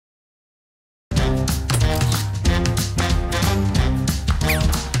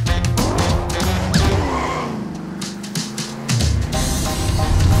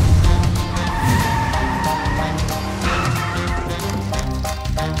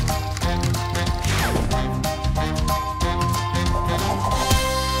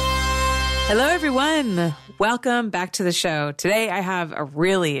Hello, everyone. Welcome back to the show. Today, I have a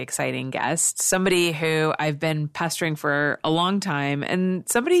really exciting guest, somebody who I've been pestering for a long time, and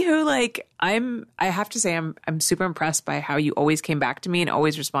somebody who, like, I have to say, I'm super impressed by how you always came back to me and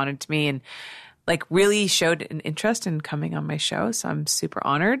always responded to me and, like, really showed an interest in coming on my show. So I'm super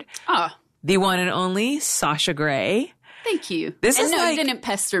honored. Ah, The one and only Sasha Grey. thank you. This is like, you didn't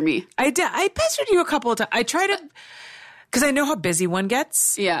pester me. I pestered you a couple of times. I try to, because I know how busy one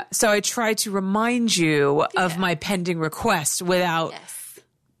gets. Yeah. So I try to remind you of my pending request without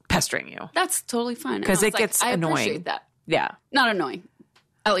pestering you. That's totally fine. Because it gets annoying. I appreciate that. Yeah. Not annoying.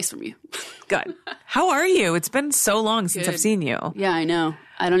 At least from you. Good. How are you? It's been so long since I've seen you. Yeah, I know.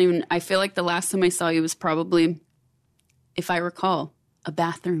 I feel like the last time I saw you was probably, if I recall, a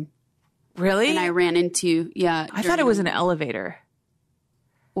bathroom. Really? And I ran into you. Yeah. I thought it was an elevator.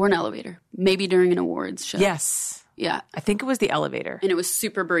 Or an elevator. Maybe during an awards show. Yes. Yeah. I think it was the elevator. And it was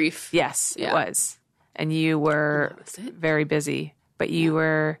super brief. Yes, Yeah. it was. And you were That was it. very busy, but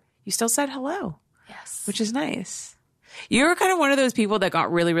you still said hello. Yes. Which is nice. You were kind of one of those people that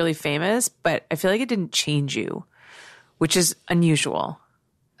got really, really famous, but I feel like it didn't change you, which is unusual.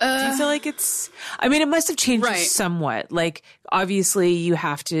 Do you feel like it must have changed you somewhat. Like, obviously you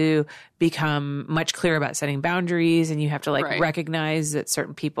have to become much clearer about setting boundaries, and you have to recognize that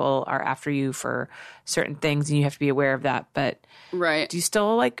certain people are after you for certain things, and you have to be aware of that. But Right. do you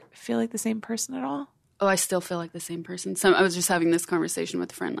still feel like the same person at all? Oh, I still feel like the same person. So I was just having this conversation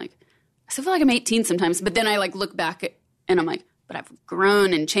with a friend. Like, I still feel like I'm 18 sometimes, but then I look back and I'm like, but I've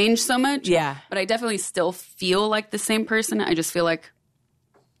grown and changed so much. Yeah. But I definitely still feel like the same person. I just feel like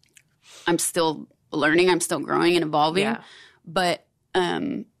I'm still learning. I'm still growing and evolving. Yeah. But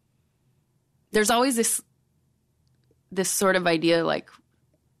there's always this sort of idea like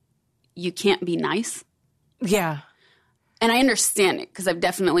you can't be nice. Yeah. And I understand it because I've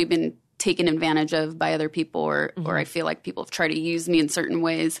definitely been taken advantage of by other people or I feel like people have tried to use me in certain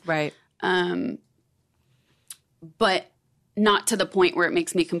ways. Right. But not to the point where it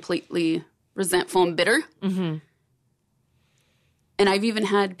makes me completely resentful and bitter. Mm-hmm. And I've even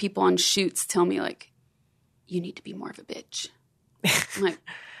had people on shoots tell me, like, you need to be more of a bitch. I'm like,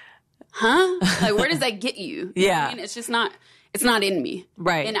 huh? Like, where does that get you? You know what I mean? It's just not, it's not in me.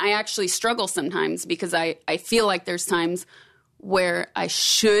 Right. And I actually struggle sometimes because I feel like there's times where I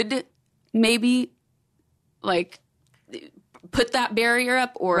should maybe, like, put that barrier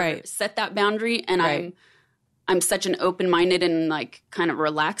up or set that boundary. And I'm such an open-minded and, like, kind of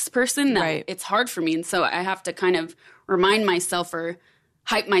relaxed person that it's hard for me. And so I have to kind of remind myself or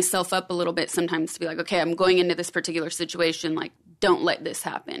hype myself up a little bit sometimes to be like, okay, I'm going into this particular situation. Like, don't let this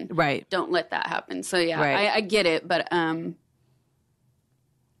happen. Right. Don't let that happen. So, yeah, I get it. But I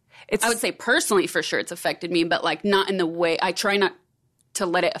would say personally, for sure, it's affected me, but, like, not in the way – I try not to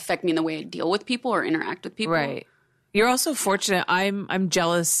let it affect me in the way I deal with people or interact with people. Right. You're also fortunate. I'm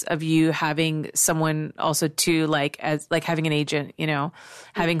jealous of you having someone also too, as having an agent,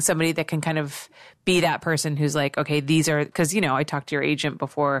 having somebody that can kind of be that person who's like, okay, these are, because, I talked to your agent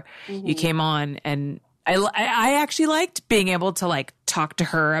before you came on, and I actually liked being able to talk to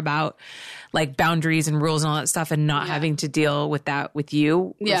her about boundaries and rules and all that stuff and not having to deal with that with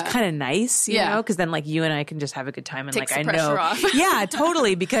you. It was kind of nice, you know, because then you and I can just have a good time and Takes I the pressure know. off. Yeah,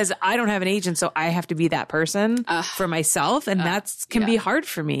 totally. Because I don't have an agent, so I have to be that person for myself. And that can be hard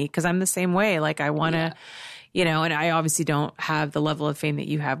for me because I'm the same way. I want to, and I obviously don't have the level of fame that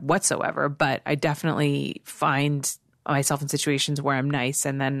you have whatsoever, but I definitely find myself in situations where I'm nice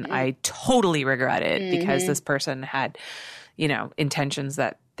and then I totally regret it because this person had, intentions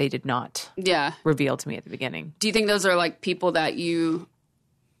that they did not reveal to me at the beginning. Do you think those are people that you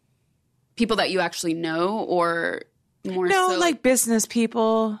actually know or more so? Business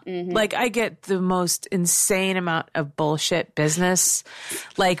people. I get the most insane amount of bullshit business,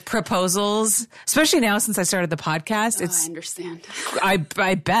 proposals, especially now since I started the podcast. I understand. I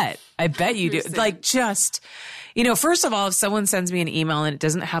bet you do. First of all, if someone sends me an email and it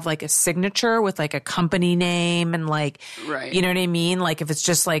doesn't have a signature with a company name and you know what I mean? If it's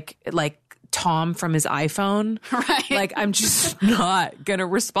just like Tom from his iPhone, right? I'm just not going to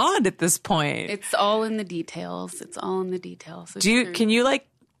respond at this point. It's all in the details. So can you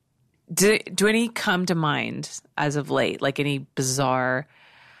do any come to mind as of late? Any bizarre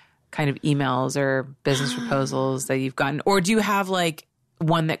kind of emails or business proposals that you've gotten? Or do you have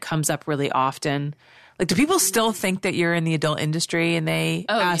one that comes up really often? Do people still think that you're in the adult industry and they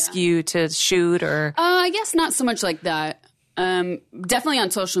ask you to shoot or? I guess not so much like that. Definitely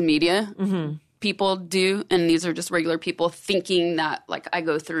on social media, people do. And these are just regular people thinking that I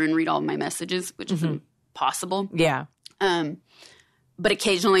go through and read all my messages, which is impossible. Yeah. but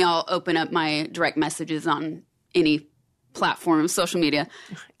occasionally I'll open up my direct messages on any platform of social media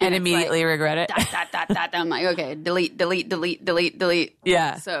and immediately regret it. I'm like, okay, delete.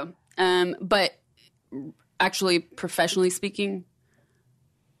 Yeah. So, but actually, professionally speaking,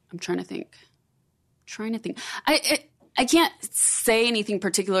 I'm trying to think. I can't say anything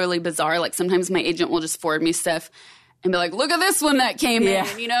particularly bizarre. Like sometimes my agent will just forward me stuff and be like, look at this one that came in,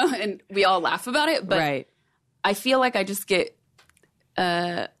 and we all laugh about it. But I feel like I just get,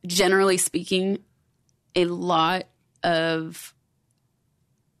 generally speaking, a lot of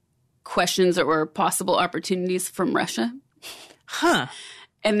questions or possible opportunities from Russia. Huh.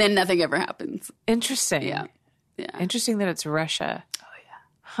 And then nothing ever happens. Interesting. Yeah. Interesting that it's Russia. Oh, yeah.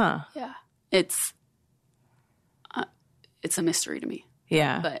 Huh. Yeah. It's a mystery to me.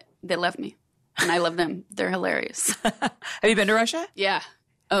 Yeah. But they love me. And I love them. They're hilarious. Have you been to Russia? Yeah.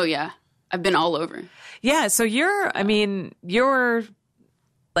 Oh, yeah. I've been all over. Yeah. So you're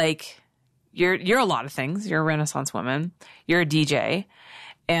like, you're a lot of things. You're a Renaissance woman. You're a DJ.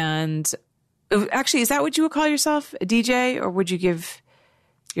 And actually, is that what you would call yourself? A DJ? Or would you give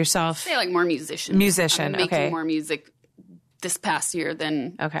yourself? Say like more musician. Musician. I'm okay. making more music this past year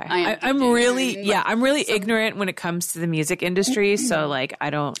than I'm really ignorant when it comes to the music industry. So like I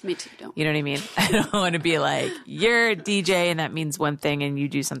don't. Me too. Don't. You know what I mean? I don't want to be like you're a DJ and that means one thing and you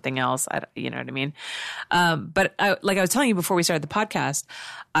do something else. You know what I mean? But like I was telling you before we started the podcast,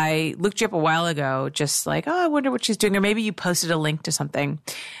 I looked you up a while ago, just like I wonder what she's doing, or maybe you posted a link to something,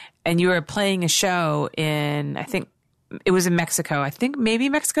 and you were playing a show in I think it was in Mexico. I think maybe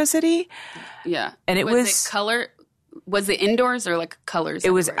Mexico City. Yeah, and it was color. Was it indoors or like colors?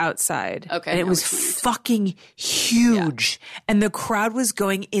 It was outside. Okay. And it was fucking huge. Yeah. And the crowd was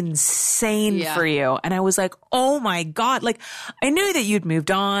going insane for you. And I was like, oh my God. Like, I knew that you'd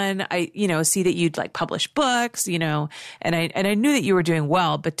moved on. I, see that you'd like publish books, and I knew that you were doing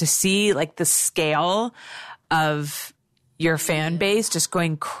well, but to see like the scale of your fan base just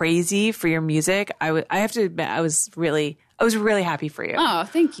going crazy for your music, I have to admit, I was really happy for you. Oh,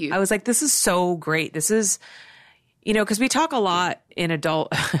 thank you. I was like, this is so great. This is, because we talk a lot in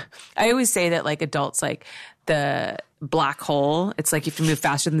adult. I always say that like adults, like the black hole, it's like you have to move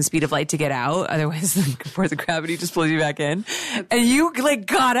faster than the speed of light to get out. Otherwise, the force of gravity just pulls you back in. And you like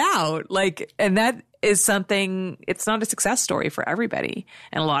got out, like, and that is something. It's not a success story for everybody,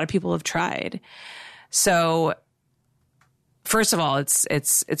 and a lot of people have tried. So, first of all,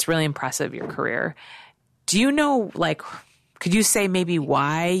 it's really impressive, your career. Do you know like? Could you say maybe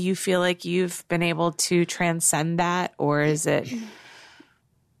why you feel like you've been able to transcend that, or is it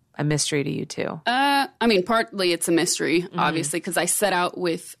a mystery to you too? I mean, partly it's a mystery, obviously, because I set out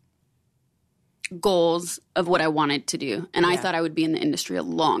with goals of what I wanted to do, and I thought I would be in the industry a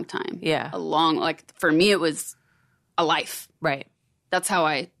long time. Yeah, for me, it was a life. Right. That's how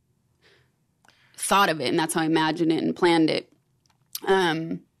I thought of it, and that's how I imagined it and planned it.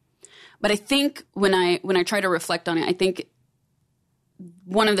 But I think when I try to reflect on it, I think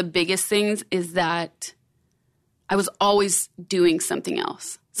one of the biggest things is that I was always doing something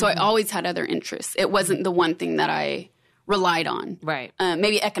else. So I always had other interests. It wasn't the one thing that I relied on. Right.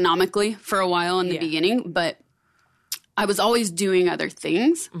 Maybe economically for a while in the beginning, but I was always doing other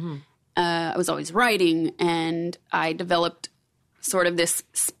things. Mm-hmm. I was always writing, and I developed sort of this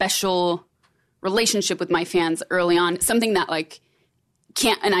special relationship with my fans early on, something that like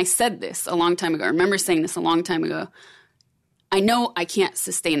and I said this a long time ago. I remember saying this a long time ago. I know I can't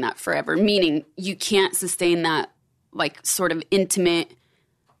sustain that forever, meaning you can't sustain that like sort of intimate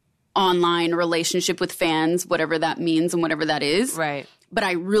online relationship with fans, whatever that means and whatever that is. Right. But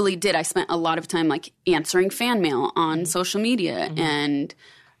I really did. I spent a lot of time like answering fan mail on social media and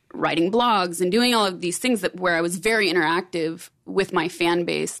writing blogs and doing all of these things where I was very interactive with my fan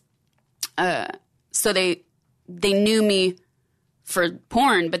base. So they knew me for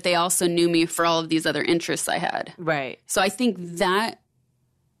porn, but they also knew me for all of these other interests I had. Right. So I think that,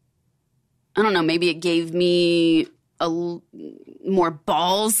 I don't know, maybe it gave me more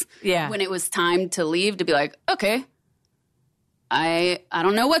balls when it was time to leave, to be like, okay, I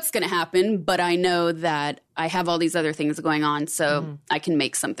don't know what's going to happen, but I know that I have all these other things going on, so I can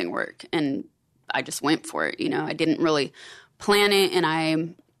make something work. And I just went for it. I didn't really plan it.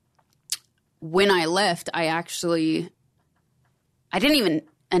 And when I left, I didn't even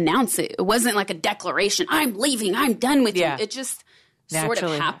announce it. It wasn't like a declaration. I'm leaving. I'm done with you. It just sort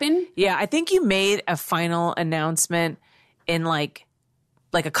of happened. Yeah, I think you made a final announcement in like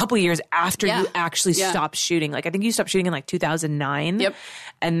a couple years after you actually stopped shooting. Like I think you stopped shooting in like 2009. Yep.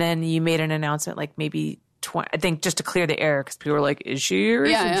 And then you made an announcement like maybe I think just to clear the air, because people were like, is she or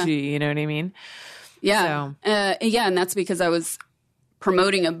isn't she? You know what I mean? Yeah. So. And that's because I was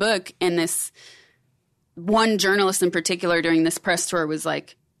promoting a book, and this one journalist in particular during this press tour was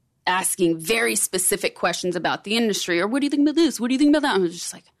like asking very specific questions about the industry, or what do you think about this? What do you think about that? I was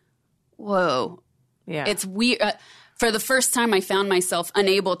just like, whoa. Yeah. It's weird. For the first time, I found myself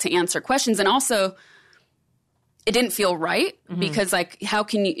unable to answer questions. And also, it didn't feel right because, like, how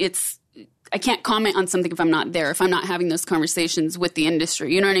can you, I can't comment on something if I'm not there, if I'm not having those conversations with the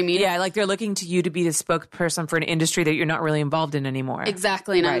industry. You know what I mean? Yeah, like they're looking to you to be the spokesperson for an industry that you're not really involved in anymore.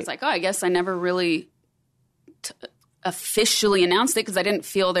 Exactly. And I was like, oh, I guess I never really officially announced it because I didn't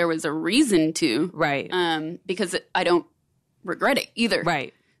feel there was a reason to. Right. Because I don't regret it either.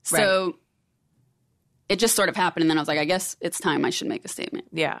 Right. So it just sort of happened. And then I was like, I guess it's time I should make a statement.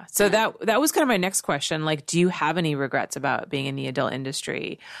 Yeah. So that was kind of my next question. Like, do you have any regrets about being in the adult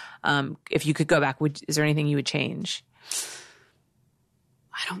industry? If you could go back, is there anything you would change?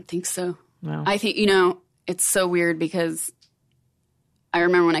 I don't think so. No. I think, it's so weird because I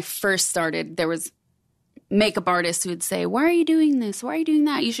remember when I first started, there was makeup artists who would say, why are you doing this? Why are you doing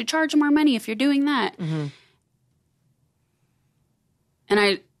that? You should charge more money if you're doing that. Mm-hmm.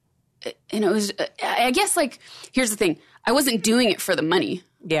 And it was, I guess, like, here's the thing. I wasn't doing it for the money.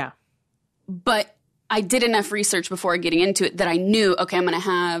 Yeah. But I did enough research before getting into it that I knew, okay, I'm going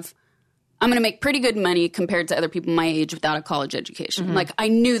to make pretty good money compared to other people my age without a college education. Mm-hmm. Like, I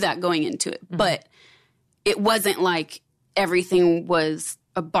knew that going into it. Mm-hmm. But it wasn't like everything was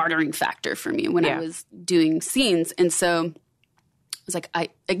a bartering factor for me when I was doing scenes. And so I was like,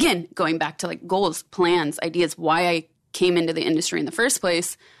 again, going back to like goals, plans, ideas, why I came into the industry in the first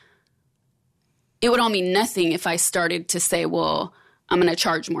place, it would all mean nothing if I started to say, well, I'm going to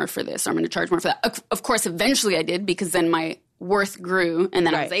charge more for this, or I'm going to charge more for that. Of course, eventually I did, because then my worth grew and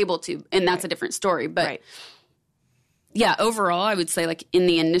then I was able to, and that's a different story. But yeah, overall, I would say, like, in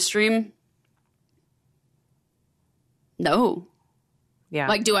the industry, no. Yeah.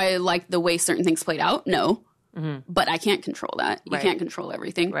 Like, do I like the way certain things played out? No. Mm-hmm. But I can't control that. You can't control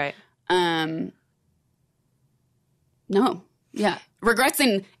everything. Right. No. Yeah. Regrets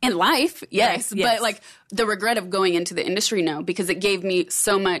in life, yes. Yes. But, like, the regret of going into the industry, no. Because it gave me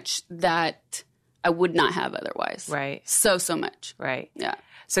so much that I would not have otherwise. Right. So much. Right. Yeah.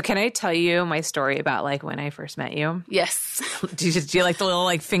 So can I tell you my story about, like, when I first met you? Yes. Do you like the little,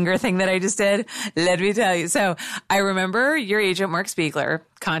 like, finger thing that I just did? Let me tell you. So I remember your agent, Mark Spiegler,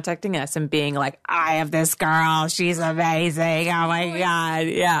 contacting us and being like, I have this girl. She's amazing. Oh my God.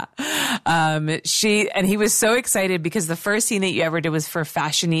 Yeah. And he was so excited because the first scene that you ever did was for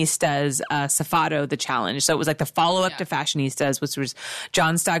Fashionistas, Safato, the challenge. So it was like the follow-up to Fashionistas, which was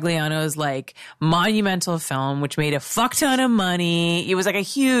John Stagliano's, like, monumental film, which made a fuck ton of money. It was like a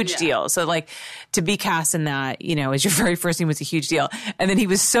huge deal. So, like, to be cast in that, as your very first scene was a huge deal. And then he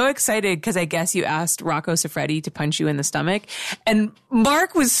was so excited because I guess you asked Rocco Siffredi to punch you in the stomach. And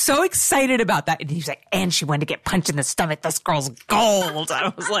Mark was so excited about that. And he was like, and she wanted to get punched in the stomach. This girl's gold.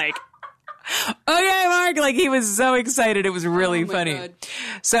 I was like, okay, Mark. Like, he was so excited. It was really funny. God.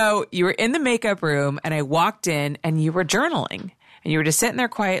 So you were in the makeup room and I walked in and you were journaling. And you were just sitting there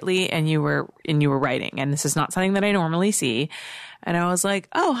quietly and you were writing. And this is not something that I normally see. And I was like,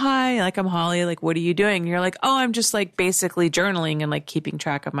 oh, hi, like, I'm Holly. Like, what are you doing? And you're like, oh, I'm just, like, basically journaling and, like, keeping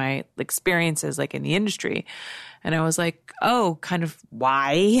track of my experiences, like, in the industry. And I was like, oh, kind of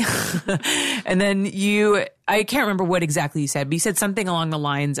why? And then I can't remember what exactly you said, but you said something along the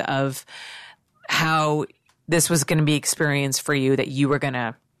lines of how this was going to be experience for you that you were going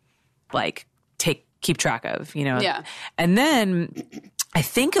to, like, keep track of, Yeah. And then I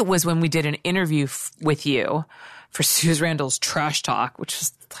think it was when we did an interview with you for Suze Randall's Trash Talk, which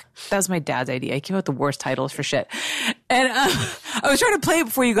was like, that was my dad's idea. I came up with the worst titles for shit. And I was trying to play it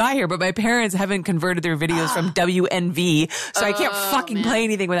before you got here, but my parents haven't converted their videos from WNV, so I can't fucking play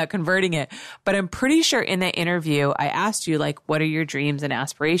anything without converting it. But I'm pretty sure in that interview, I asked you, like, what are your dreams and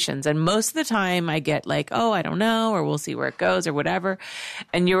aspirations? And most of the time I get like, oh, I don't know, or we'll see where it goes or whatever.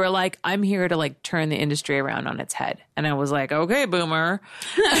 And you were like, I'm here to, like, turn the industry around on its head. And I was like, okay, boomer.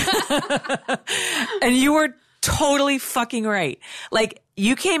 And you were totally fucking right. Like,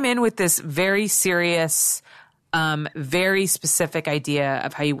 you came in with this very serious, very specific idea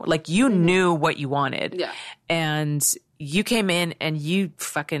of how you knew what you wanted. Yeah. And you came in and you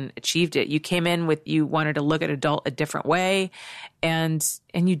fucking achieved it. You came in with, you wanted to look at adult a different way, and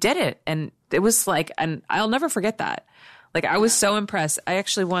you did it. And it was like, and I'll never forget that. Like, I was so impressed. I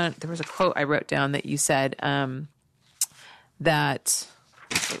actually there was a quote I wrote down that you said, that,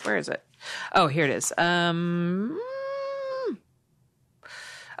 wait, where is it? Oh, here it is.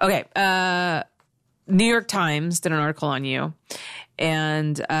 Okay. New York Times did an article on you,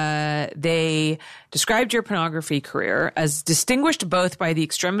 and they described your pornography career as distinguished both by the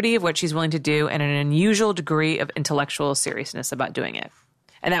extremity of what she's willing to do and an unusual degree of intellectual seriousness about doing it.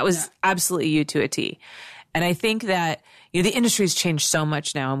 And that was absolutely you to a T. And I think that, you know, the industry's changed so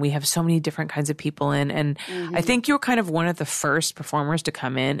much now, and we have so many different kinds of people in. And I think you were kind of one of the first performers to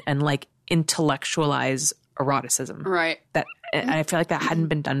come in and like intellectualize eroticism. Right. That, and I feel like that hadn't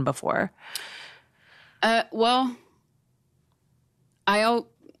been done before. Well,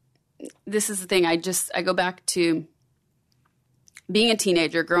 this is the thing. I go back to being a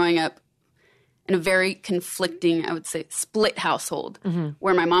teenager, growing up in a very conflicting, I would say, split household,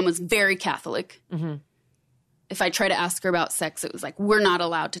 where my mom was very Catholic. If I try to ask her about sex, it was like, we're not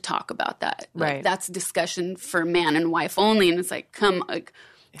allowed to talk about that. Like, that's discussion for man and wife only. And it's like, come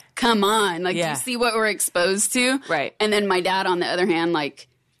on. Like, do you see what we're exposed to? Right. And then my dad, on the other hand, like,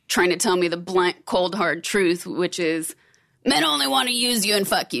 trying to tell me the blunt, cold, hard truth, which is men only want to use you and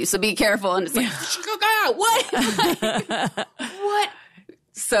fuck you, so be careful. And it's like, what? What?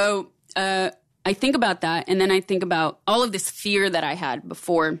 So I think about that, and then I think about all of this fear that I had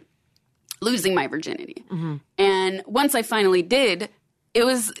before losing my virginity. And once I finally did, it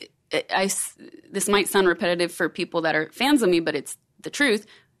was this might sound repetitive for people that are fans of me, but it's the truth.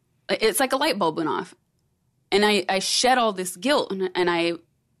 It's like a light bulb went off. And I shed all this guilt, and I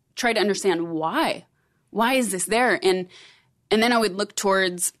try to understand why. Why is this there? And then I would look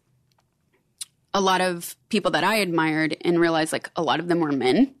towards a lot of people that I admired and realize, like, a lot of them were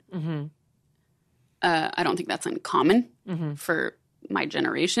men. I don't think that's uncommon for my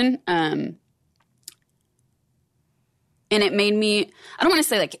generation. And it made me, I don't want to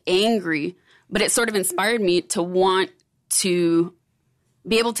say like angry, but it sort of inspired me to want to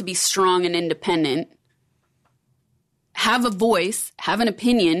be able to be strong and independent, have a voice, have an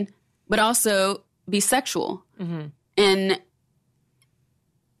opinion, but also be sexual and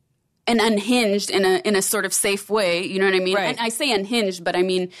unhinged in a sort of safe way. You know what I mean? Right. And I say unhinged, but I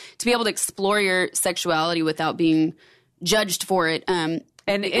mean to be able to explore your sexuality without being judged for it. And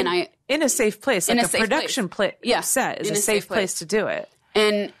in a safe place, like a production set is a safe place to do it.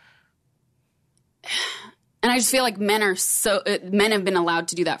 And I just feel like men have been allowed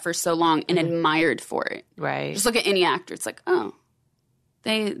to do that for so long and admired for it. Right. Just look at any actor. It's like, oh,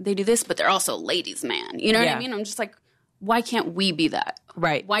 they do this, but they're also ladies' man. You know what I mean? I'm just like, why can't we be that?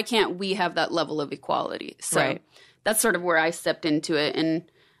 Right. Why can't we have that level of equality? So that's sort of where I stepped into it,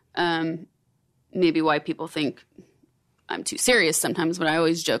 and maybe why people think I'm too serious sometimes, but I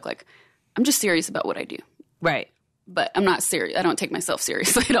always joke, like, I'm just serious about what I do. Right. But I'm not serious. I don't take myself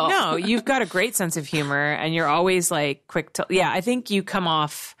seriously at all. No, you've got a great sense of humor, and you're always like quick to. Yeah, I think you come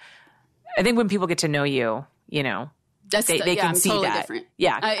off. I think when people get to know you, you know, they can I'm see totally that. Different.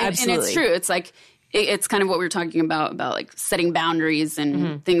 Yeah, absolutely. And it's true. It's like it's kind of what we were talking about like setting boundaries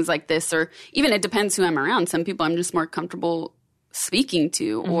and things like this, or even it depends who I'm around. Some people I'm just more comfortable speaking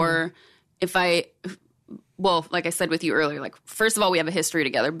to, or if well, like I said with you earlier, like, first of all, we have a history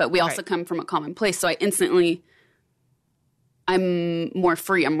together, but we also come from a common place. So I'm more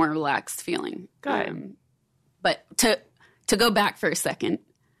free. I'm more relaxed feeling. Good. But to go back for a second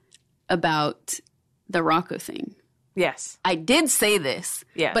about the Rocco thing. Yes. I did say this,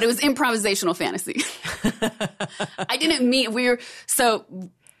 but it was improvisational fantasy. I didn't mean, we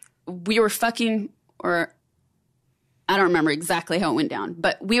were fucking, or I don't remember exactly how it went down,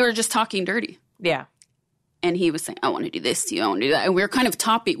 but we were just talking dirty. Yeah. And he was saying, I want to do this to you. I want to do that. And we were kind of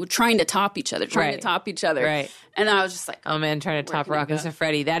we're trying to top each other. Right. And I was just like, oh man, trying to top Rocco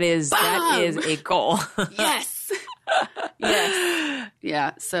Siffredi. That is a goal. Yes. Yes.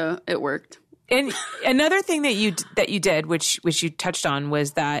 Yeah. So it worked. And another thing that you did, which you touched on,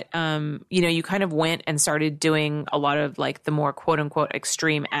 was that you kind of went and started doing a lot of like the more quote unquote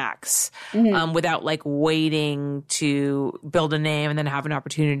extreme acts without like waiting to build a name and then have an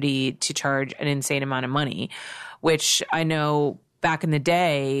opportunity to charge an insane amount of money, which I know back in the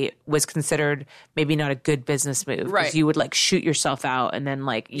day was considered maybe not a good business move. Right. You would like shoot yourself out and then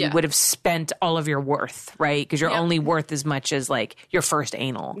like you would have spent all of your worth, right? Because you're only worth as much as like your first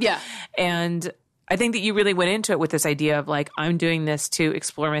anal. Yeah. And I think that you really went into it with this idea of like, I'm doing this to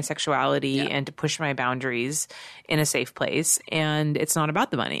explore my sexuality and to push my boundaries in a safe place. And it's not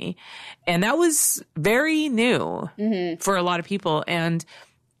about the money. And that was very new for a lot of people. And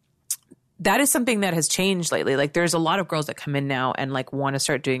that is something that has changed lately. Like there's a lot of girls that come in now and like want to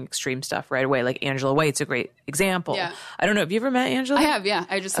start doing extreme stuff right away. Like Angela White's a great example. Yeah. I don't know. Have you ever met Angela? I have, yeah.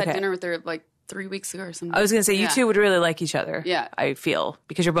 I just had dinner with her like 3 weeks ago or something. I was going to say, you two would really like each other. Yeah. I feel.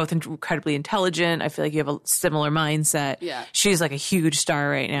 Because you're both incredibly intelligent. I feel like you have a similar mindset. Yeah. She's like a huge star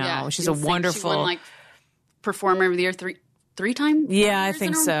right now. Yeah. She's a wonderful... She won like performer of the year three times? Yeah, I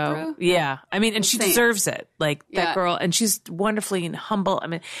think so. Yeah. I mean, and she deserves it. Like, that girl, and she's wonderfully and humble. I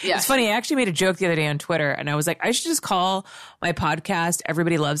mean, it's funny. I actually made a joke the other day on Twitter, and I was like, I should just call my podcast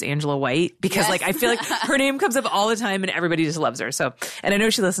Everybody Loves Angela White, because like, I feel like her name comes up all the time and everybody just loves her. So, and I know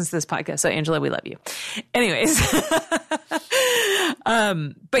she listens to this podcast. So Angela, we love you. Anyways.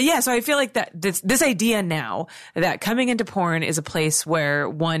 But yeah, so I feel like that this idea now that coming into porn is a place where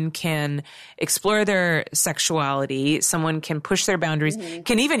one can explore their sexuality, someone can push their boundaries,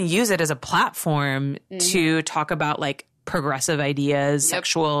 can even use it as a platform to talk about like progressive ideas,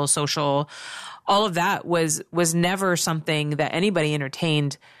 sexual, social, all of that was never something that anybody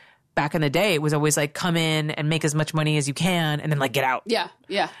entertained back in the day. It was always like, come in and make as much money as you can and then like get out. Yeah.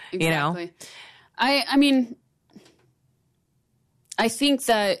 Yeah. Exactly. You know? I mean, I think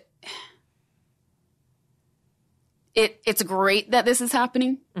that it's great that this is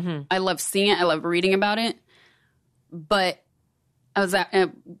happening. Mm-hmm. I love seeing it. I love reading about it. But I was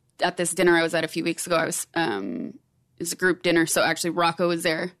at this dinner I was at a few weeks ago. It was a group dinner. So actually Rocco was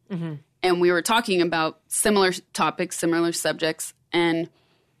there. Mm-hmm. And we were talking about similar topics, similar subjects. And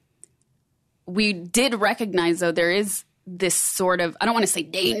we did recognize, though, there is this sort of, I don't want to say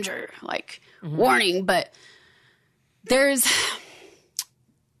danger, like warning, but there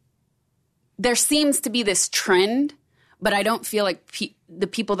seems to be this trend, but I don't feel like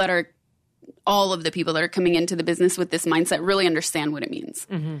all of the people that are coming into the business with this mindset really understand what it means.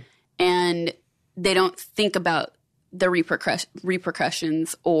 Mm-hmm. And they don't think about the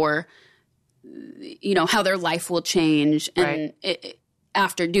repercussions or, you know, how their life will change and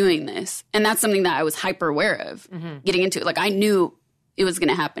after doing this. And that's something that I was hyper aware of getting into it. Like, I knew it was going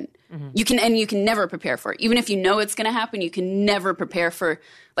to happen. Mm-hmm. You can never prepare for it. Even if you know it's going to happen, you can never prepare for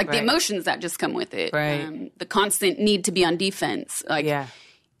like the emotions that just come with it. Right. The constant need to be on defense. Like,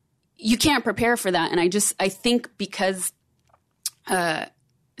 you can't prepare for that. And I think because,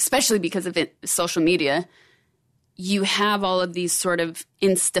 especially because of social media, you have all of these sort of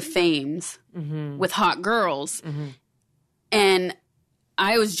Insta fames with hot girls. Mm-hmm. And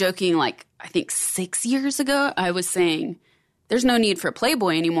I was joking, like, I think 6 years ago, I was saying, there's no need for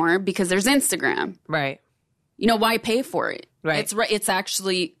Playboy anymore because there's Instagram. Right. You know, why pay for it? Right. It's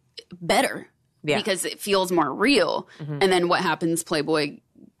actually better because it feels more real. Mm-hmm. And then what happens? Playboy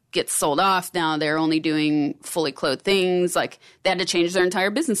gets sold off. Now they're only doing fully clothed things. Like, they had to change their entire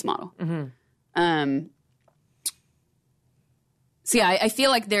business model. Mm-hmm. So yeah, I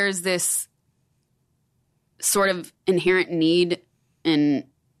feel like there's this sort of inherent need in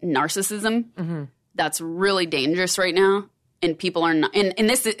narcissism that's really dangerous right now. And people are not, and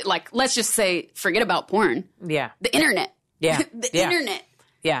this is like, let's just say, forget about porn. Yeah. The internet. Yeah. The internet.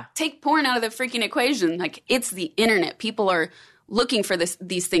 Yeah. Take porn out of the freaking equation. Like, it's the internet. People are looking for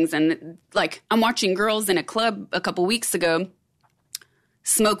these things. And like, I'm watching girls in a club a couple weeks ago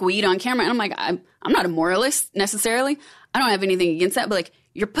smoke weed on camera. And I'm like, I'm not a moralist necessarily. I don't have anything against that. But like,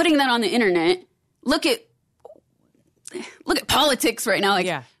 you're putting that on the internet. Look at politics right now. Like,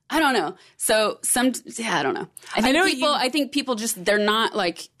 I don't know. So I don't know. I think people just, they're not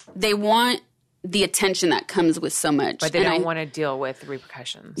like, they want the attention that comes with so much. But they don't want to deal with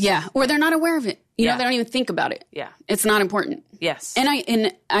repercussions. Yeah. Or they're not aware of it. You know, they don't even think about it. Yeah. It's not important. Yes.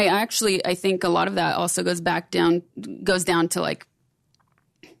 And I actually think a lot of that also goes down to like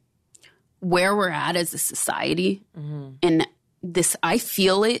where we're at as a society. Mm-hmm. And this, I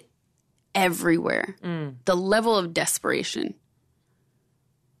feel it everywhere. The level of desperation.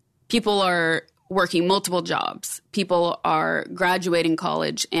 People are working multiple jobs. People are graduating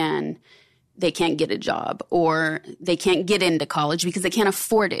college and they can't get a job, or they can't get into college because they can't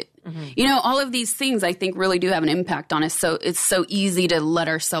afford it. Mm-hmm. You know, all of these things I think really do have an impact on us. So it's so easy to let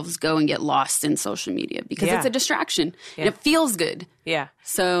ourselves go and get lost in social media because it's a distraction and it feels good. Yeah.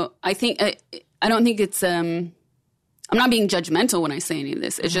 So I think, I don't think it's, I'm not being judgmental when I say any of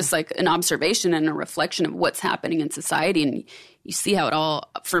this. It's just like an observation and a reflection of what's happening in society. And you see how it all,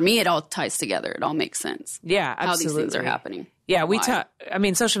 for me, it all ties together. It all makes sense. Yeah, absolutely. How these things are happening. Yeah,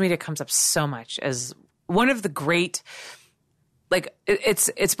 social media comes up so much as one of the great, like,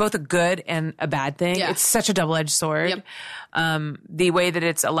 it's both a good and a bad thing. Yeah. It's such a double-edged sword. Yep. The way that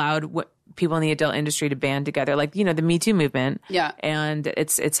it's allowed people in the adult industry to band together, like, you know, the Me Too movement. Yeah. And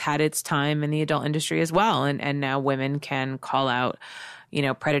it's had its time in the adult industry as well. And now women can call out, you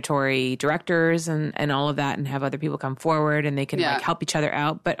know, predatory directors and all of that and have other people come forward and they can like help each other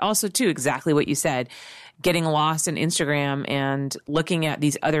out. But also too, exactly what you said, getting lost in Instagram and looking at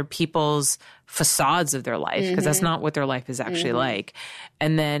these other people's facades of their life, because that's not what their life is actually like.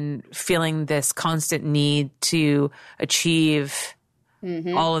 And then feeling this constant need to achieve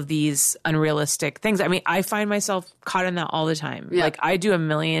all of these unrealistic things. I mean, I find myself caught in that all the time. Yeah. Like I do a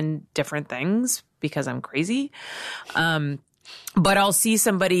million different things because I'm crazy. But I'll see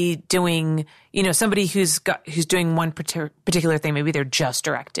somebody doing, somebody who's doing one particular thing. Maybe they're just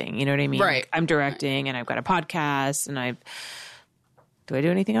directing. You know what I mean? Right. Like I'm directing and I've got a podcast and do I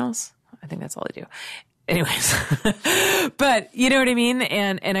do anything else? I think that's all I do. Anyways, but you know what I mean?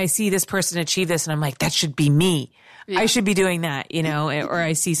 And I see this person achieve this and I'm like, that should be me. Yeah. I should be doing that, or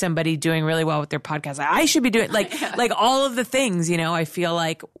I see somebody doing really well with their podcast. I should be doing like all of the things, I feel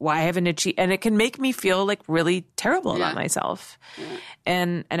like why I haven't achieved, and it can make me feel like really terrible about myself.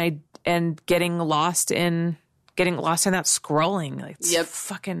 Yeah. And getting lost in that scrolling, like it's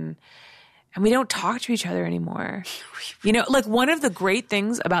fucking, and we don't talk to each other anymore. Like one of the great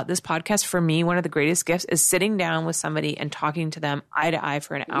things about this podcast for me, one of the greatest gifts is sitting down with somebody and talking to them eye to eye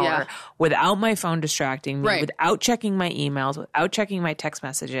for an hour without my phone distracting me, without checking my emails, without checking my text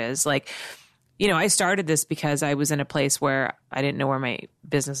messages. Like, I started this because I was in a place where I didn't know where my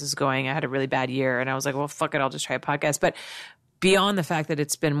business was going. I had a really bad year and I was like, well, fuck it. I'll just try a podcast. But beyond the fact that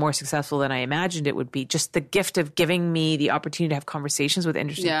it's been more successful than I imagined it would be, just the gift of giving me the opportunity to have conversations with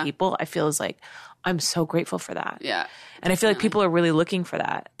interesting people, I feel is like, I'm so grateful for that. Yeah. And I feel like people are really looking for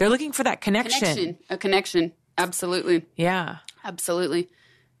that. They're looking for that connection. A connection. Absolutely. Yeah. Absolutely.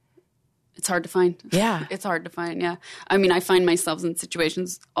 It's hard to find. Yeah. It's hard to find. Yeah. I mean, I find myself in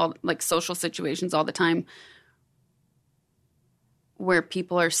situations, social situations all the time where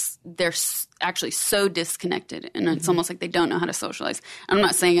people they're actually so disconnected and it's almost like they don't know how to socialize. I'm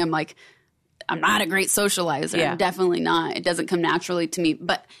not saying I'm not a great socializer. Yeah. I'm definitely not. It doesn't come naturally to me,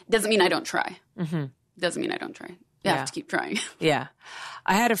 but it doesn't mean I don't try. Mm-hmm. Doesn't mean I don't try. You have to keep trying. Yeah.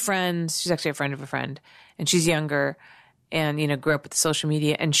 I had a friend, she's actually a friend of a friend, and she's younger and, grew up with social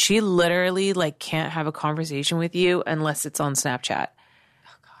media, and she literally can't have a conversation with you unless it's on Snapchat.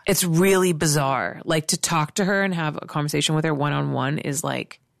 It's really bizarre. Like to talk to her and have a conversation with her one-on-one is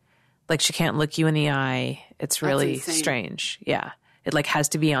like she can't look you in the eye. It's really strange. Yeah. It has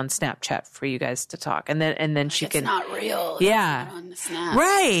to be on Snapchat for you guys to talk. And then she can. It's not real. Yeah. It's not on the Snap.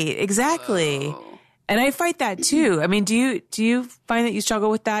 Right. Exactly. Whoa. And I fight that too. I mean, do you find that you struggle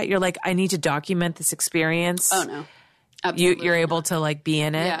with that? You're like, I need to document this experience. Oh no. Absolutely. You're able to be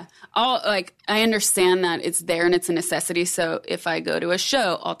in it. Yeah. I understand that it's there and it's a necessity. So if I go to a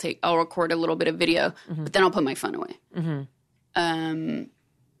show, I'll record a little bit of video, but then I'll put my phone away. Mm-hmm.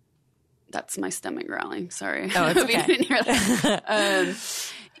 That's my stomach growling. Sorry. Oh, it's okay. You didn't hear that.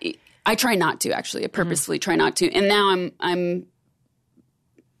 I try not to, actually. I purposefully try not to. And now I'm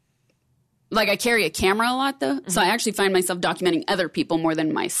I carry a camera a lot, though. So I actually find myself documenting other people more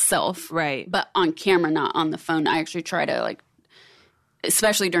than myself. Right. But on camera, not on the phone. I actually try to,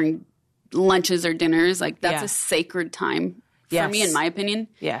 especially during lunches or dinners, that's a sacred time for me, in my opinion.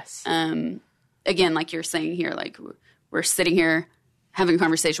 Yes. Again, like you're saying here, we're sitting here having a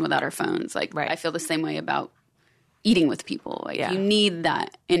conversation without our phones. I feel the same way about eating with people. You need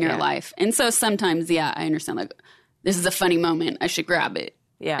that in your life. And so sometimes, I understand, this is a funny moment. I should grab it.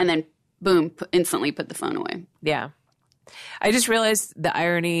 Yeah. And then boom, instantly put the phone away. Yeah. I just realized the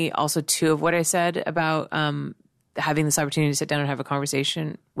irony also too of what I said about having this opportunity to sit down and have a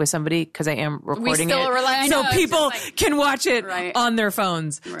conversation with somebody, because I am recording it. So people can watch it on their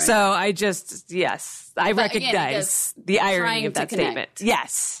phones. Right. So I just, I recognize the irony of that statement.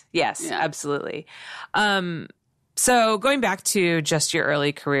 Yes, absolutely. So going back to just your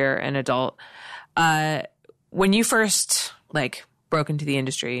early career and adult, when you first broke into the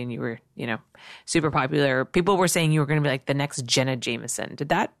industry and you were, super popular, people were saying you were going to be the next Jenna Jameson. Did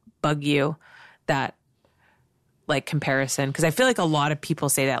that bug you, that comparison? Because I feel like a lot of people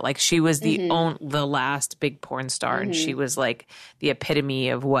say that. She was the the last big porn star, and she was the epitome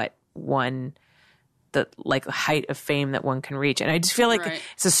of what one, the height of fame that one can reach. And I just feel like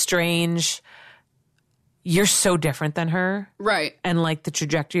it's a strange, you're so different than her. Right. And the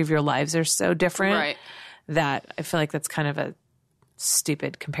trajectory of your lives are so different. Right. That I feel like that's kind of a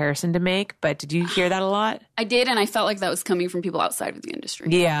stupid comparison to make. But did you hear that a lot? I did, and I felt like that was coming from people outside of the industry.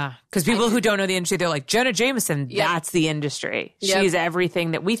 Yeah, because people who don't know the industry, they're like, Jenna Jameson, that's the industry. Yep. She's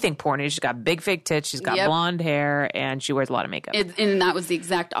everything that we think porn is. She's got big fake tits, she's got blonde hair, and she wears a lot of makeup. And that was the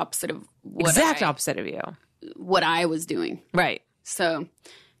exact opposite of opposite of you. What I was doing. Right. So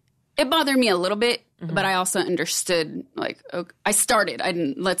it bothered me a little bit, but I also understood,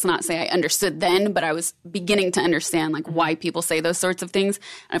 let's not say I understood then, but I was beginning to understand, why people say those sorts of things.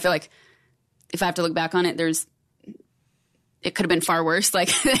 And I feel like if I have to look back on it, it could have been far worse. They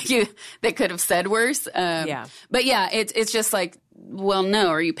could have said worse. But it's just well, no,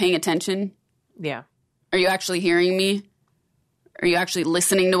 are you paying attention? Yeah. Are you actually hearing me? are you actually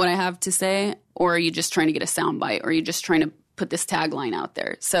listening to what I have to say? Or are you just trying to get a soundbite? Or are you just trying to put this tagline out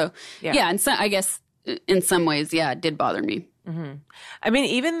there? So, yeah, and so I guess in some ways, yeah, it did bother me. Mm-hmm. I mean,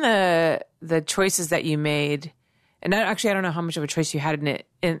 even the choices that you made, and actually, I don't know how much of a choice you had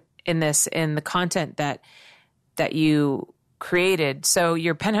in the content that you created. So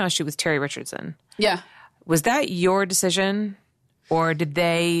your penthouse shoot with Terry Richardson. Yeah. Was that your decision? Or did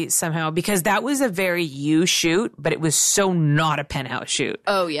they somehow, because that was a very you shoot, but it was so not a penthouse shoot.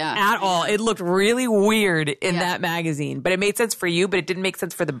 Oh, yeah. At all. It looked really weird in that magazine, but it made sense for you, but it didn't make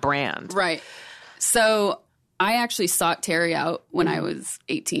sense for the brand. Right. So I actually sought Terry out when I was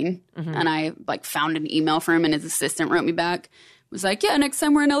 18, and I like found an email from him, and his assistant wrote me back. Was like, yeah, next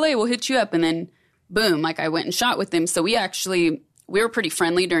time we're in LA, we'll hit you up. And then boom, like I went and shot with him. So we were pretty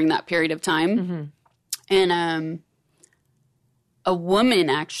friendly during that period of time. And, a woman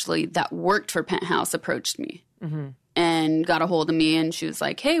actually that worked for Penthouse approached me and got a hold of me, and she was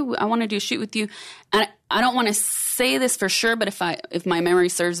like, hey, I want to do a shoot with you. And I don't want to say this for sure, but if my memory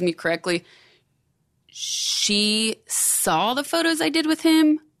serves me correctly, she saw the photos I did with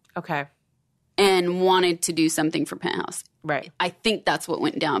him. Okay. And wanted to do something for Penthouse. Right. I think that's what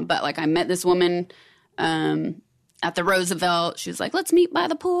went down. But like I met this woman at the Roosevelt. She was like, let's meet by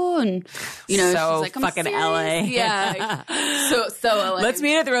the pool. And, you know, so she's like, I'm fucking serious. LA. Yeah. So LA. Let's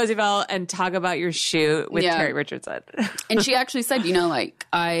meet at the Roosevelt and talk about your shoot with Terry Richardson. And she actually said, you know, like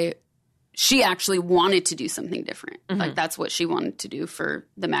she actually wanted to do something different. Like that's what she wanted to do for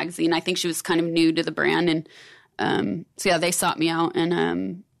the magazine. I think she was kind of new to the brand. And so yeah, they sought me out,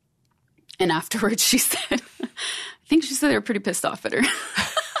 and afterwards she said, I think she said they were pretty pissed off at her.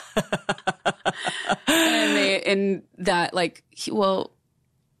 and that like, well,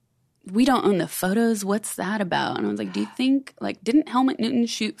 we don't own the photos. What's that about? And I was like, do you think, like, didn't Helmut Newton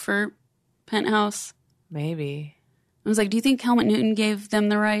shoot for Penthouse? Maybe. I was like, do you think Helmut Newton gave them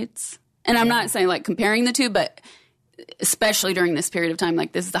the rights? And I'm not saying like comparing the two, but especially during this period of time,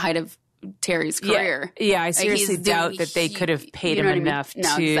 like this is the height of Terry's career. Yeah, I seriously doubt that they could have paid him enough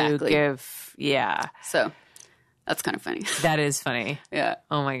to give. Yeah. So that's kind of funny. That is funny. Yeah.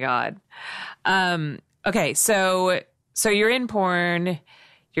 Oh my God. Okay, so you're in porn.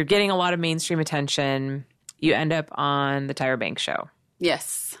 You're getting a lot of mainstream attention. You end up on the Tyra Banks show.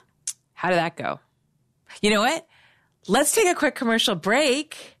 Yes. How did that go? You know what? Let's take a quick commercial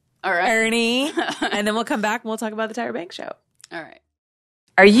break. All right. Ernie. And then we'll come back and we'll talk about the Tyra Banks show. All right.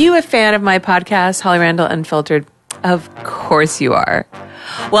 Are you a fan of my podcast, Holly Randall Unfiltered? Of course you are.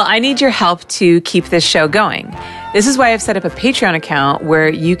 Well, I need your help to keep this show going. This is why I've set up a Patreon account where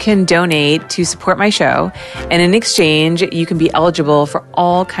you can donate to support my show. And in exchange, you can be eligible for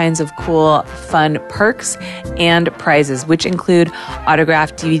all kinds of cool, fun perks and prizes, which include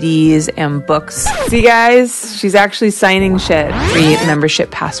autographed DVDs and books. See, guys, she's actually signing shit. Free membership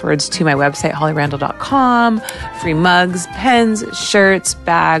passwords to my website, hollyrandall.com, free mugs, pens, shirts,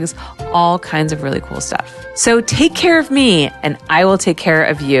 bags, all kinds of really cool stuff. So take care of me and I will take care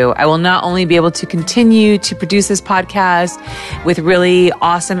of you. I will not only be able to continue to produce this podcast with really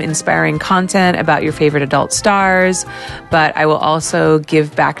awesome, inspiring content about your favorite adult stars, but I will also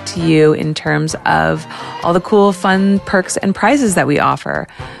give back to you in terms of all the cool, fun perks and prizes that we offer.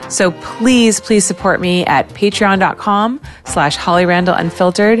 So please support me at patreon.com/Holly Randall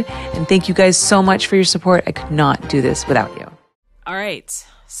Unfiltered. And thank you guys so much for your support. I could not do this without you. All right.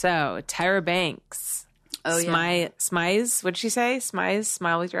 So Tyra Banks. Oh, yeah. Smize, what did she say? Smize,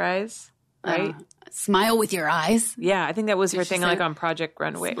 smile with your eyes, right? Smile with your eyes. Yeah, I think that was her thing, like on Project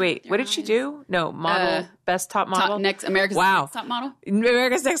Runway. Wait, what did she do? No, model, best top model? America's Next Top Model?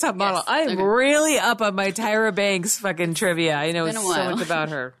 America's Next Top Model. Yes, I'm really up on my Tyra Banks fucking trivia. I know so much about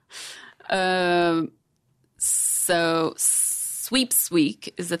her. So Sweeps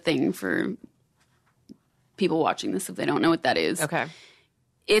Week is a thing for people watching this if they don't know what that is. Okay.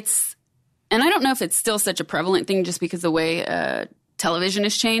 And I don't know if it's still such a prevalent thing just because the way television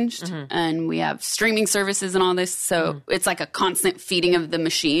has changed and we have streaming services and all this. So it's like a constant feeding of the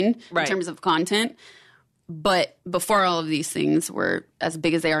machine in terms of content. But before all of these things were as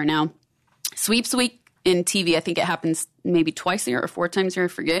big as they are now, Sweeps Week in TV, I think it happens maybe twice a year or 4 times a year, I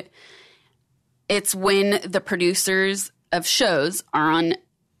forget. It's when the producers of shows are on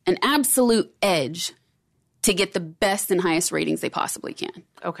an absolute edge to get the best and highest ratings they possibly can.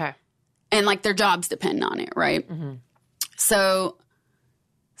 Okay. And, like, their jobs depend on it, right? Mm-hmm. So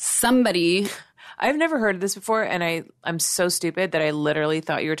somebody... I've never heard of this before, and I'm so stupid that I literally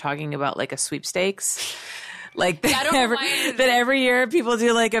thought you were talking about, like, a sweepstakes. Like I don't know why that every year people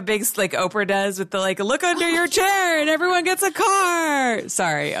do like a big, like Oprah does with the like, look under your chair and everyone gets a car.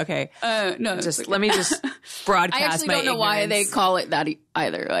 Sorry. Okay. No. Just let me just broadcast I actually my don't know why they ignorance. call it that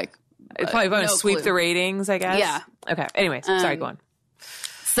either. Like, It's probably going to sweep clue. the ratings, I guess. Yeah. Okay. Anyways, sorry, go on.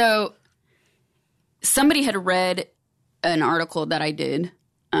 So somebody had read an article that I did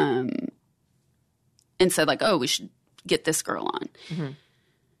and said like, oh, we should get this girl on. Mm-hmm.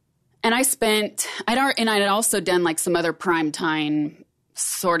 And I'd also done like some other primetime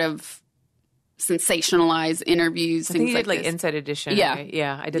sort of sensationalized interviews. I think you did like like this. Inside Edition. Yeah. Right?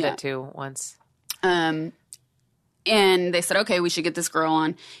 Yeah, I did that too once. And they said, okay, we should get this girl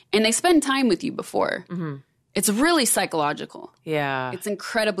on. And they spend time with you before. Mm-hmm. It's really psychological. Yeah. It's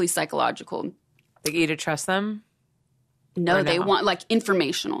incredibly psychological. Like you to trust them? No, they want like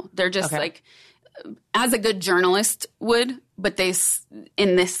informational. They're just like, as a good journalist would, but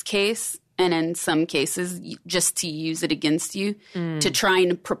in this case, and in some cases, just to use it against you, to try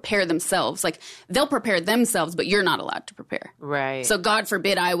and prepare themselves. Like, they'll prepare themselves, but you're not allowed to prepare. Right. So God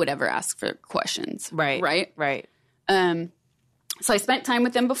forbid I would ever ask for questions. Right. Right? Right. So I spent time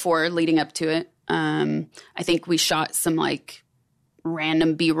with them before, leading up to it. I think we shot some, like,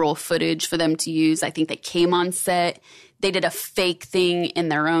 random B-roll footage for them to use. I think they came on set. They did a fake thing in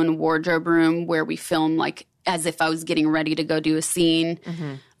their own wardrobe room where we filmed, like, as if I was getting ready to go do a scene.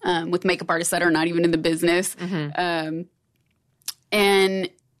 With makeup artists that are not even in the business. Mm-hmm. And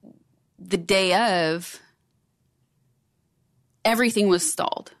the day of, everything was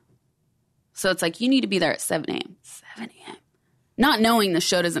stalled. So it's like, you need to be there at 7 a.m. 7 a.m. Not knowing the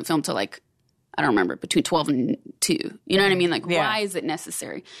show doesn't film till like, I don't remember, between 12 and 2. You know what I mean? Like, why is it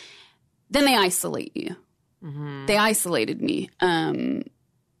necessary? Then they isolate you. Mm-hmm. They isolated me. My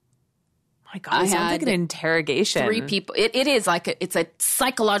God, it sounds like an interrogation. 3 people. It is like it's a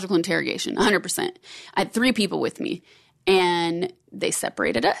psychological interrogation, 100%. I had 3 people with me, and they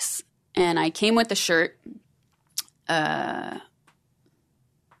separated us. And I came with a shirt. I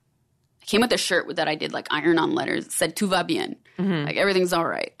came with a shirt that I did like iron-on letters. It said "Tout va bien," like everything's all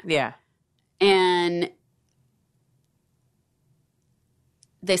right. Yeah. And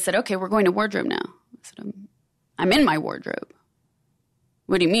they said, "Okay, we're going to wardrobe now." I said, "I'm in my wardrobe."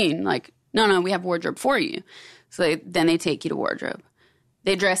 What do you mean? Like, no, we have wardrobe for you. So then they take you to wardrobe.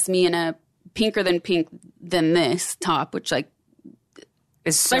 They dress me in a pinker than pink than this top, which like,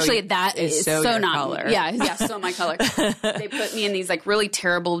 especially that is so not color. Yeah, so my color. They put me in these like really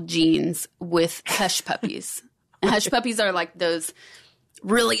terrible jeans with hush puppies. And hush puppies are like those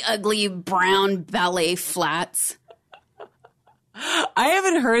really ugly brown ballet flats. I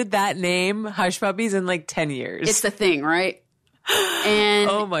haven't heard that name, Hush Puppies, in like 10 years. It's the thing, right? And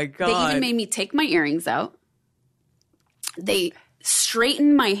oh my God. They even made me take my earrings out. They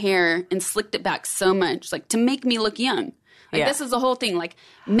straightened my hair and slicked it back so much, like to make me look young. Like this is the whole thing. Like,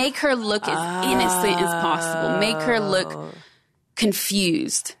 make her look as innocent as possible. Make her look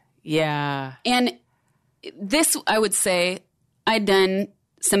confused. Yeah. And this, I would say, I'd done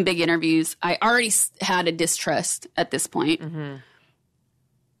some big interviews. I already had a distrust at this point. Mm-hmm.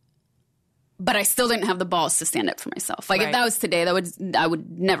 But I still didn't have the balls to stand up for myself. Like, if that was today, that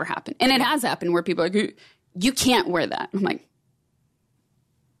would never happen. And it has happened where people are like, you can't wear that. I'm like,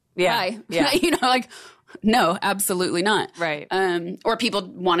 why? Yeah. You know, like, no, absolutely not. Right. Or people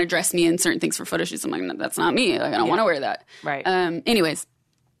want to dress me in certain things for photo shoots. I'm like, no, that's not me. Like, I don't want to wear that. Right. Anyways,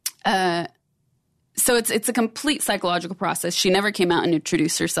 so it's a complete psychological process. She never came out and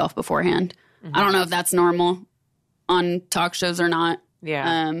introduced herself beforehand. Mm-hmm. I don't know if that's normal on talk shows or not.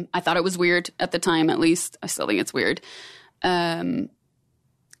 Yeah. I thought it was weird at the time, at least. I still think it's weird.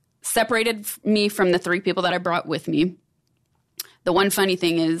 Separated me from the 3 people that I brought with me. The one funny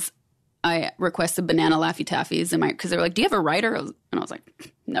thing is I requested banana Laffy Taffies because they were like, do you have a writer? And I was like,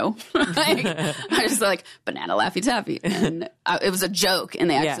 no. I just like, banana Laffy Taffy. And it was a joke,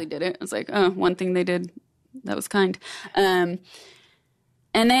 and they actually did it. I was like, oh, one thing they did that was kind. And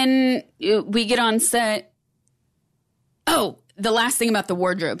then we get on set. Oh, the last thing about the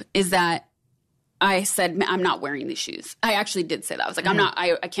wardrobe is that I said, I'm not wearing these shoes. I actually did say that. I was like,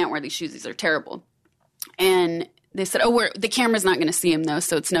 I can't wear these shoes. These are terrible. And they said, the camera's not going to see them, though,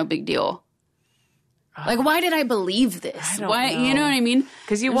 so it's no big deal. Like, why did I believe this? Why? Know. You know what I mean?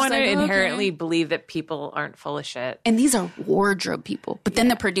 Because you want to inherently believe that people aren't full of shit. And these are wardrobe people. But then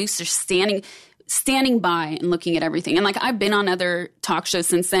the producer's standing by and looking at everything. And, like, I've been on other talk shows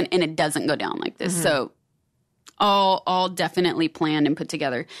since then, and it doesn't go down like this. Mm-hmm. So all definitely planned and put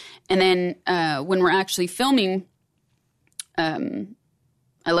together. And then when we're actually filming, I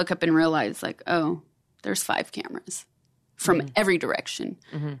look up and realize, like, oh, there's 5 cameras. from every direction,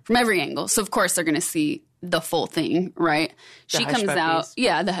 from every angle. So, of course, they're going to see the full thing, right? She comes out.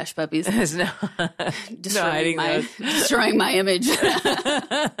 Yeah, the hush puppies. destroying my image.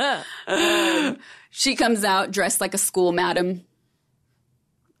 She comes out dressed like a school madam.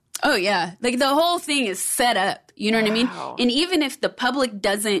 Oh, yeah. Like, the whole thing is set up. You know what I mean? And even if the public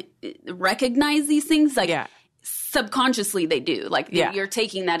doesn't recognize these things, like, subconsciously they do. Like, you're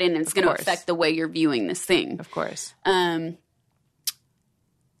taking that in, and it's going to affect the way you're viewing this thing. Of course.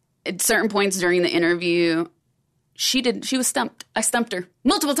 At certain points during the interview, she was stumped. I stumped her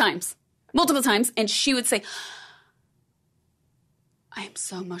multiple times. And she would say, I am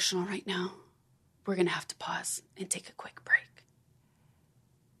so emotional right now. We're going to have to pause and take a quick break.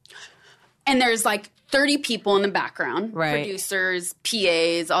 And there's like 30 people in the background, producers,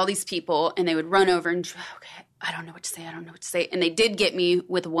 PAs, all these people, and they would run over and, okay, I don't know what to say. And they did get me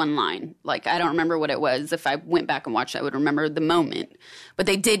with one line. Like, I don't remember what it was. If I went back and watched, I would remember the moment. But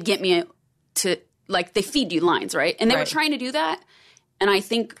they did get me to, like, they feed you lines, right? And they were trying to do that. And I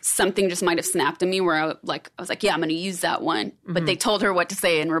think something just might have snapped in me where I was like, yeah, I'm going to use that one. But they told her what to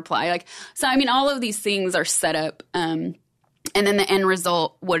say in reply. Like, so, I mean, all of these things are set up. And then the end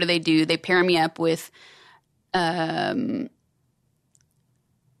result, what do? They pair me up with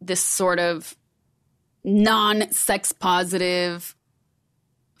this sort of non-sex positive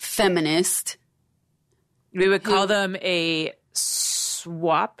feminist. We would call them a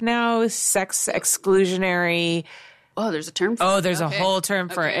swap now, sex exclusionary. Oh, there's a term for it. Oh, there's a whole term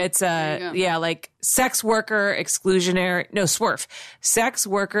for it. It's like sex worker exclusionary. No, SWERF. Sex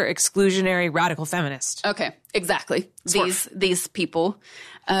worker exclusionary radical feminist. Okay, exactly. SWERF. These people.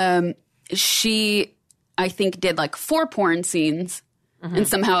 She, I think, did like 4 porn scenes and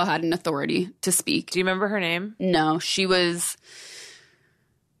somehow had an authority to speak. Do you remember her name? No,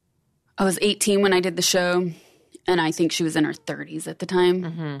 I was 18 when I did the show. And I think she was in her 30s at the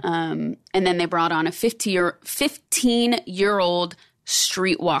time. And then they brought on a 15-year-old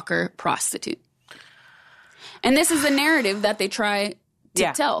streetwalker prostitute. And this is a narrative that they try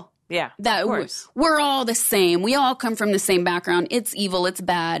to tell. Yeah, that we're all the same. We all come from the same background. It's evil. It's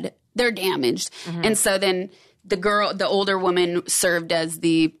bad. They're damaged. And so then the older woman served as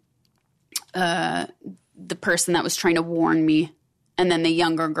the person that was trying to warn me. And then the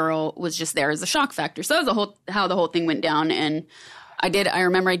younger girl was just there as a shock factor. So that was how the whole thing went down. And I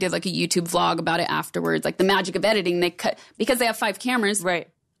remember I did like a YouTube vlog about it afterwards. Like the magic of editing, they cut, because they have 5 cameras. Right.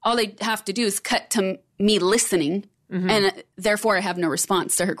 All they have to do is cut to me listening. And therefore I have no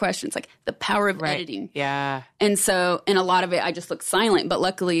response to her questions. Like the power of editing. Yeah. And so, in a lot of it, I just looked silent. But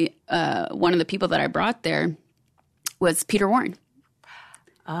luckily, one of the people that I brought there was Peter Warren.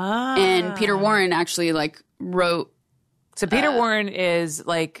 And Peter Warren actually like wrote. So Peter Warren is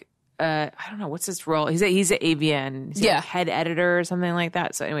like, I don't know, what's his role? He's an AVN. He's like head editor or something like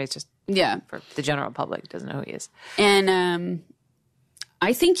that. So anyways, just for the general public doesn't know who he is. And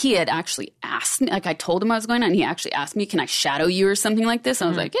I think he had actually asked me, like I told him I was going on, and he actually asked me, can I shadow you or something like this? And I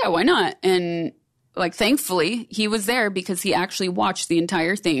was like, yeah, why not? And like, thankfully, he was there because he actually watched the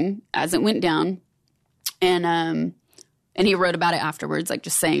entire thing as it went down. And he wrote about it afterwards, like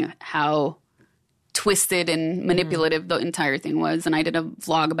just saying how twisted and manipulative the entire thing was. And I did a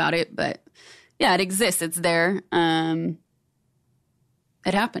vlog about it, but yeah, it exists. It's there. It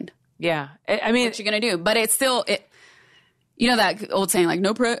happened. Yeah. I mean, what you going to do? But it's still, you know, that old saying, like,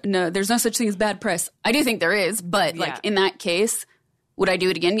 no, there's no such thing as bad press. I do think there is, but like in that case, would I do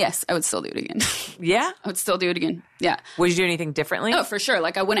it again? Yes, I would still do it again. Yeah? I would still do it again. Yeah. Would you do anything differently? Oh, for sure.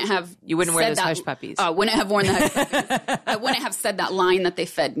 Like I wouldn't have. You wouldn't wear those hush puppies. I wouldn't have worn the hush puppies. I wouldn't have said that line that they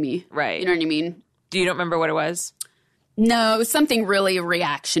fed me. Right. You know what I mean? You don't remember what it was? No, it was something really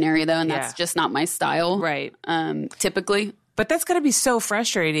reactionary, though, and that's just not my style. Right. Typically. But that's got to be so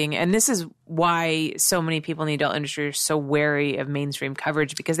frustrating. And this is why so many people in the adult industry are so wary of mainstream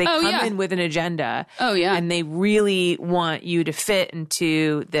coverage, because they come in with an agenda. Oh, yeah. And they really want you to fit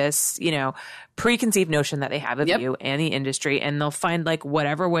into this, you know, preconceived notion that they have of you and the industry. And they'll find like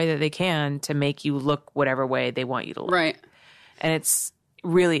whatever way that they can to make you look whatever way they want you to look. Right. And it's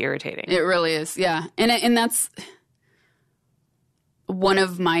really irritating. It really is. Yeah. And that's one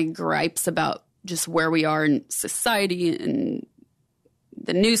of my gripes about just where we are in society and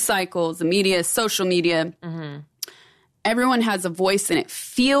the news cycles, the media, social media. Everyone has a voice, and it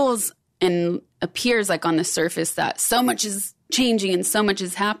feels and appears like on the surface that so much is changing and so much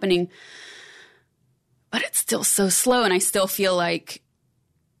is happening, but it's still so slow. And I still feel like,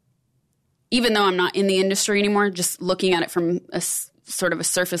 even though I'm not in the industry anymore, just looking at it from a sort of a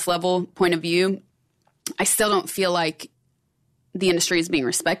surface level point of view, I still don't feel like the industry is being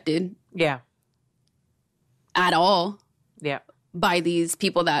respected. Yeah. At all. by these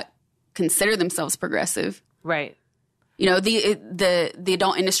people that consider themselves progressive. Right. You know, the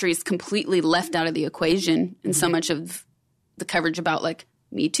adult industry is completely left out of the equation in so much of the coverage about, like,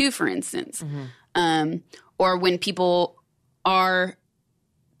 Me Too, for instance. Or when people are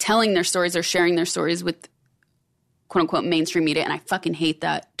telling their stories or sharing their stories with quote unquote mainstream media. And I fucking hate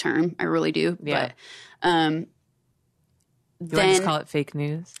that term. I really do. Yeah. But, you want to just call it fake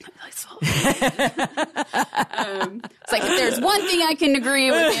news? It's like, if there's one thing I can agree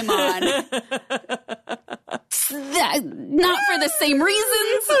with him on, that, not for the same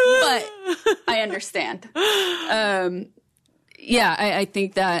reasons, but I understand. I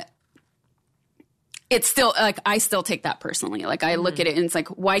think that it's still, like, I still take that personally. Like, I look at it and it's like,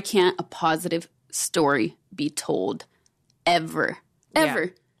 why can't a positive story be told ever?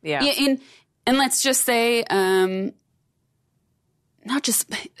 Yeah. And let's just say, not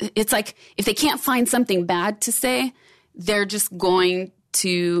just, it's like, if they can't find something bad to say, they're just going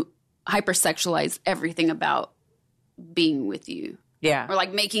to hypersexualize everything about being with you. Yeah. Or,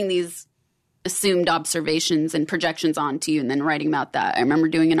 like, making these assumed observations and projections onto you and then writing about that. I remember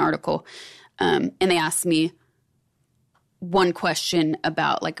doing an article, and they asked me one question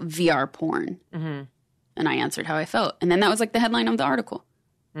about, like, VR porn. And I answered how I felt. And then that was, like, the headline of the article.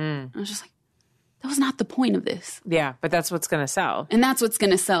 I was just like, that was not the point of this. Yeah, but that's what's going to sell. And that's what's going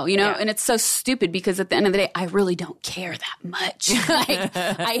to sell, you know? Yeah. And it's so stupid because at the end of the day, I really don't care that much. Like,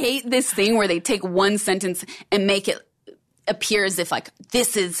 I hate this thing where they take one sentence and make it appear as if, like,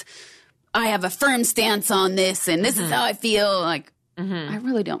 I have a firm stance on this and this is how I feel. Like, I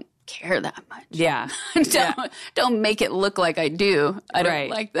really don't care that much. Yeah. Don't make it look like I do. I don't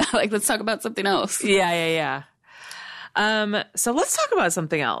like that. Like, let's talk about something else. Yeah. So let's talk about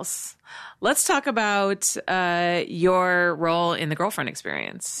something else. Let's talk about your role in the girlfriend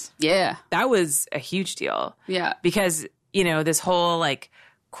experience. Yeah. That was a huge deal. Yeah. Because, you know, this whole, like,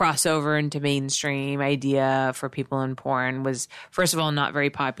 crossover into mainstream idea for people in porn was, first of all, not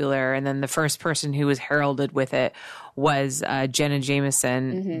very popular. And then the first person who was heralded with it was Jenna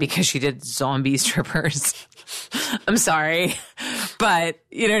Jameson because she did zombie strippers. I'm sorry. But,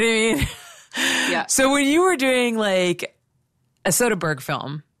 you know what I mean? Yeah. So when you were doing, like, a Soderbergh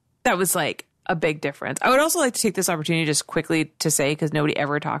film, that was, like, a big difference. I would also like to take this opportunity just quickly to say, because nobody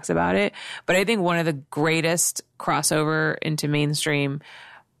ever talks about it, but I think one of the greatest crossover into mainstream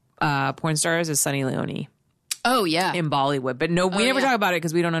porn stars is Sunny Leone. Oh, yeah. In Bollywood. But no, we never talk about it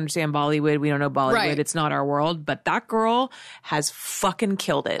because we don't understand Bollywood. We don't know Bollywood. Right. It's not our world. But that girl has fucking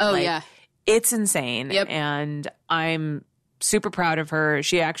killed it. Oh, like, yeah. It's insane. Yep. And I'm super proud of her.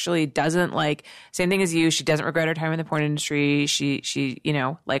 She actually doesn't, like, same thing as you. She doesn't regret her time in the porn industry. She, you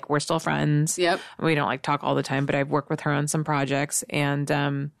know, like, we're still friends. Yep. We don't, like, talk all the time, but I've worked with her on some projects. And,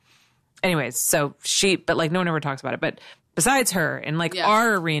 anyways, so but, like, no one ever talks about it. But besides her, in, like,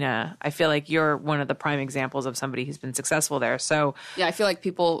 our arena, I feel like you're one of the prime examples of somebody who's been successful there. So, yeah, I feel like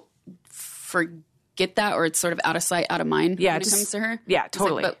people forget that, or it's sort of out of sight, out of mind when it comes to her. Yeah,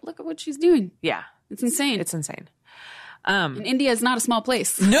 totally. Like, but look at what she's doing. Yeah. It's insane. It's insane. And India is not a small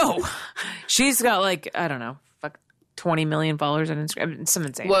place. No. She's got, like, I don't know, 20 million followers on Instagram. Some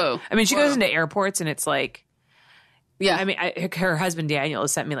insane. Whoa. I mean, she goes into airports and it's like, yeah. I mean, her husband Daniel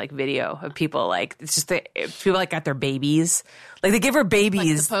has sent me, like, video of people, like, it's just people, like, got their babies. Like, they give her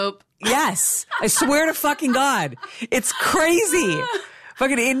babies. Like the Pope. Yes. I swear to fucking God. It's crazy.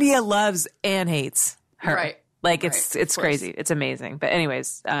 Fucking India loves and hates her. Right. Like, it's crazy. It's amazing. But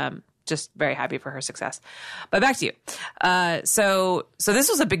anyways, just very happy for her success. But back to you. So this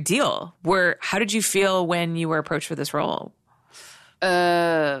was a big deal. How did you feel when you were approached for this role?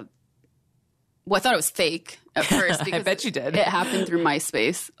 Well, I thought it was fake at first. Because I bet you did. It happened through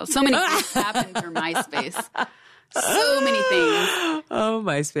MySpace. So many things happened through MySpace. So many things. Oh,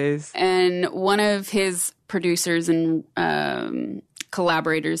 MySpace. And one of his producers and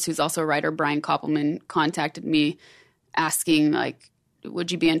collaborators, who's also a writer, Brian Koppelman, contacted me asking, like,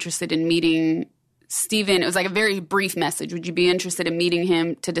 would you be interested in meeting Steven? It was like a very brief message. Would you be interested in meeting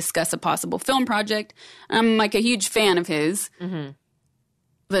him to discuss a possible film project? I'm, like, a huge fan of his.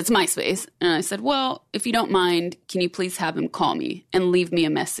 But it's MySpace. And I said, well, if you don't mind, can you please have him call me and leave me a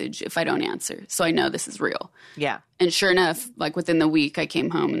message if I don't answer, so I know this is real? Yeah. And sure enough, like, within the week, I came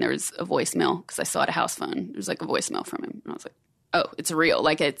home and there was a voicemail because I saw it a house phone. There was, like, a voicemail from him. And I was like, oh, it's real.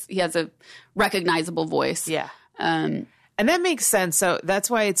 Like, he has a recognizable voice. Yeah. And that makes sense. So that's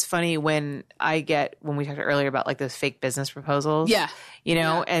why it's funny when we talked earlier about, like, those fake business proposals. Yeah. You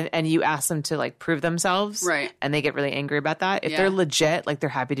know, and you ask them to, like, prove themselves. Right. And they get really angry about that. If they're legit, like, they're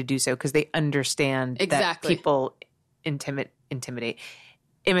happy to do so because they understand that people imitate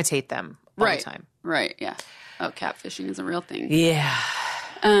them all the time. Right, yeah. Oh, catfishing is a real thing. Yeah.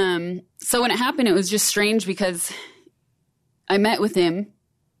 So when it happened, it was just strange because I met with him,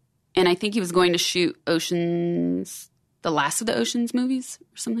 and I think he was going to shoot the last of the Oceans movies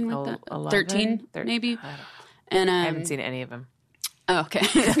or something like that. 11? 13, maybe. And I haven't seen any of them. Oh, okay.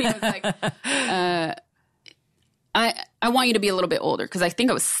 He was like, I want you to be a little bit older, because I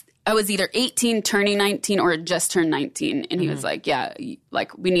think I was either 18 turning 19 or had just turned 19. And he was like, yeah,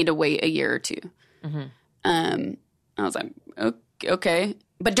 like we need to wait a year or two. I was like, okay.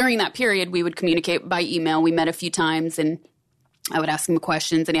 But during that period, we would communicate by email. We met a few times, and I would ask him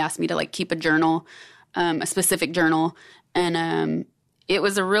questions, and he asked me to like keep a journal, a specific journal. And it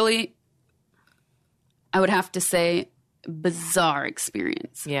was a really, I would have to say, bizarre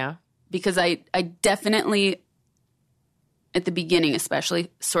experience. Yeah. Because I definitely, at the beginning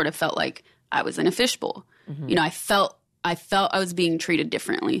especially, sort of felt like I was in a fishbowl. You know, I felt I was being treated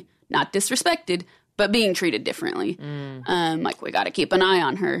differently. Not disrespected, but being treated differently. Like, we got to keep an eye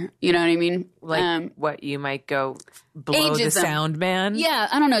on her. You know what I mean? Like, what, you might go below ageism. The sound man? Yeah,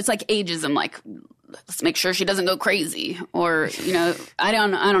 I don't know. It's like ageism. Like, let's make sure she doesn't go crazy. Or, you know, I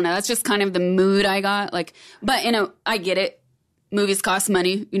don't know. That's just kind of the mood I got. Like, but, you know, I get it. Movies cost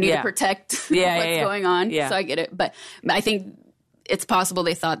money. You need to protect what's going on. Yeah. So I get it. But I think it's possible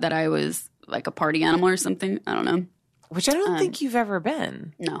they thought that I was like a party animal or something. I don't know. Which I don't think you've ever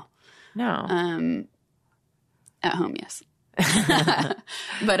been. No. At home, yes.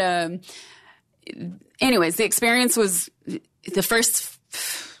 But anyways, the experience was, the first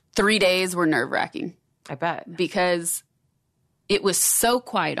 3 days were nerve-wracking. I bet. Because it was so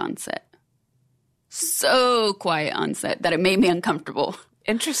quiet on set. So quiet on set that it made me uncomfortable.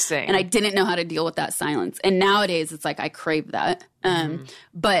 Interesting. And I didn't know how to deal with that silence. And nowadays it's like I crave that.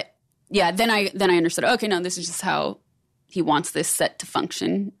 But yeah, then I understood, okay, no, this is just how he wants this set to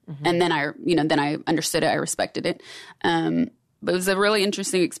function. And then I understood it. I respected it. But it was a really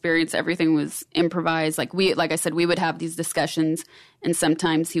interesting experience. Everything was improvised. Like I said, we would have these discussions, and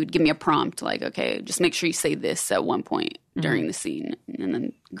sometimes he would give me a prompt, like, okay, just make sure you say this at one point during the scene, and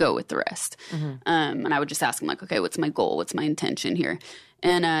then go with the rest. And I would just ask him, like, okay, what's my goal? What's my intention here?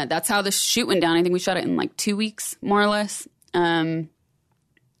 And that's how the shoot went down. I think we shot it in like 2 weeks, more or less. And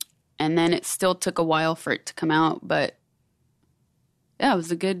then it still took a while for it to come out, but yeah, it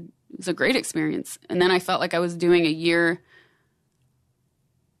was a great experience. And then I felt like I was doing a year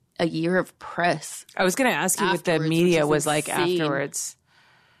of press. I was going to ask you what the media was like afterwards.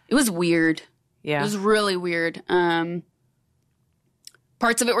 It was weird. Yeah. It was really weird. Parts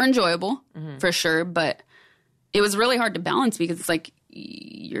of it were enjoyable, for sure, but it was really hard to balance, because it's like,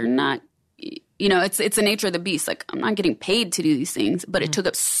 you're not, you know, it's the nature of the beast. Like, I'm not getting paid to do these things, but it took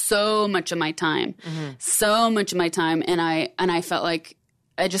up so much of my time, and I felt like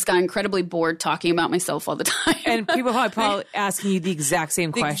I just got incredibly bored talking about myself all the time. And people are probably asking you the exact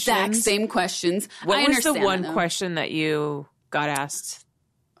same questions. Exact same questions. What was the one question that you got asked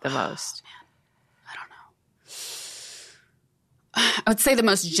the most? Man. I don't know. I would say the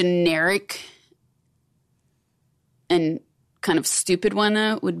most generic and kind of stupid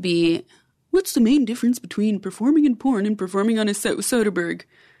one would be, what's the main difference between performing in porn and performing on a set with Soderbergh?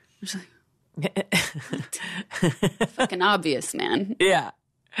 Like, fucking obvious, man. Yeah.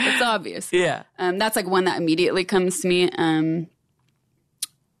 It's obvious. Yeah. That's like one that immediately comes to me.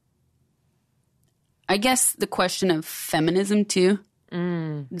 I guess the question of feminism too.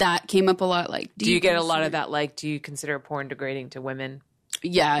 That came up a lot. Like, do you get a lot of that? Like, do you consider porn degrading to women?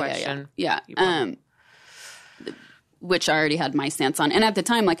 Yeah. Which I already had my stance on. And at the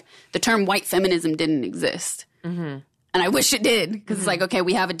time, like, the term white feminism didn't exist. And I wish it did, because it's like, okay,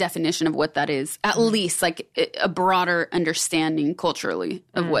 we have a definition of what that is. At least, like, a broader understanding culturally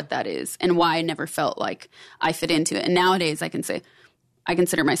of what that is, and why I never felt like I fit into it. And nowadays I can say I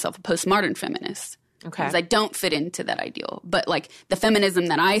consider myself a postmodern feminist. Okay. Because I don't fit into that ideal. But, like, the feminism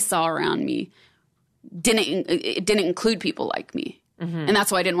that I saw around me didn't include people like me. And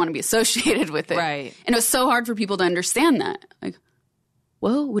that's why I didn't want to be associated with it. Right. And it was so hard for people to understand that. Like,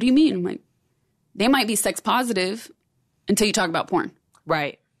 well, what do you mean? I'm like, they might be sex positive until you talk about porn.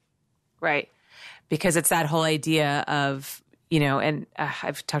 Right. Because it's that whole idea of, you know, and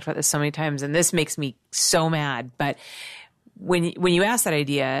I've talked about this so many times, and this makes me so mad. But when you ask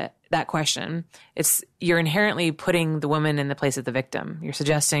that question, you're inherently putting the woman in the place of the victim. You're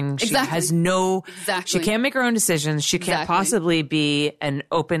suggesting she has she can't make her own decisions. She can't possibly be an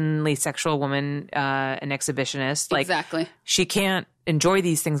openly sexual woman, an exhibitionist. Like, she can't enjoy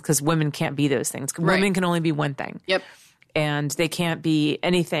these things because women can't be those things. Women can only be one thing. Yep. And they can't be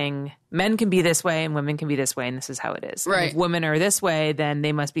anything men can be this way and women can be this way, and this is how it is. Right. And if women are this way, then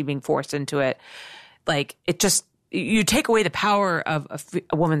they must be being forced into it. Like, it just, you take away the power of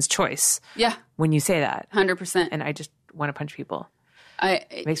a woman's choice. Yeah. When you say that. 100%. And I just want to punch people.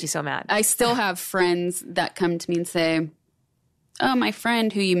 It makes me so mad. I still have friends that come to me and say, oh, my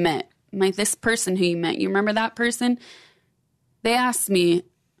friend who you met, this person who you met, you remember that person? They asked me,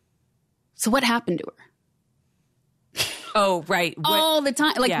 so what happened to her? Oh, right. All the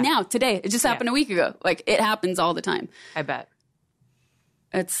time. Like now, today. It just happened a week ago. Like, it happens all the time. I bet.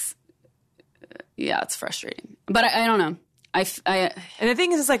 It's frustrating. But I don't know. And the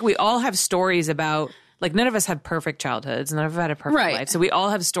thing is, it's like we all have stories about, like, none of us have perfect childhoods. None of us had a perfect life. So we all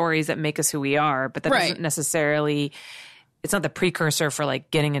have stories that make us who we are, but that doesn't necessarily... It's not the precursor for, like,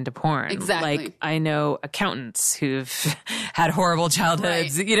 getting into porn. Exactly. Like, I know accountants who've had horrible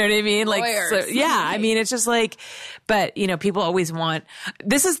childhoods. Right. You know what I mean? Like, lawyers. So, yeah. I mean, it's just like, but, you know, people always want,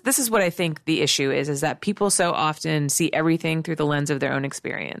 this is what I think the issue is that people so often see everything through the lens of their own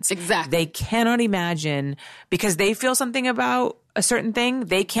experience. Exactly. They cannot imagine, because they feel something about a certain thing,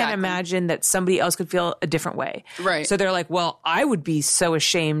 they can't imagine that somebody else could feel a different way. Right. So they're like, well, I would be so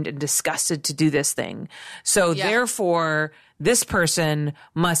ashamed and disgusted to do this thing. So therefore, this person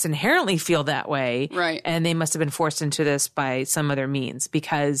must inherently feel that way. Right. And they must have been forced into this by some other means,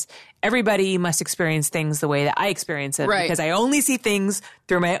 because everybody must experience things the way that I experience it. Right. Because I only see things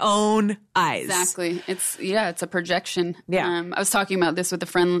through my own eyes. Exactly. It's a projection. Yeah. I was talking about this with a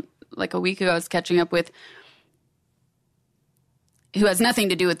friend like a week ago. I was catching up with, who has nothing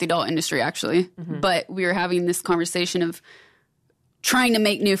to do with the adult industry, actually. Mm-hmm. But we were having this conversation of trying to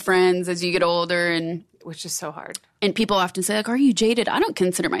make new friends as you get older, and which is so hard. And people often say, like, are you jaded? I don't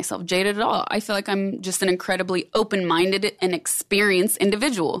consider myself jaded at all. I feel like I'm just an incredibly open-minded and experienced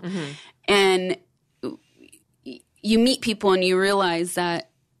individual. Mm-hmm. And you meet people and you realize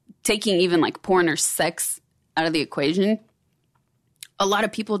that taking even like porn or sex out of the equation, a lot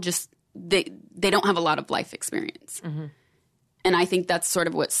of people just, they don't have a lot of life experience. Mm-hmm. And I think that's sort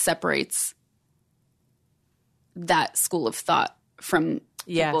of what separates that school of thought from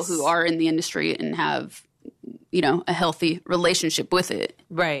people who are in the industry and have, you know, a healthy relationship with it.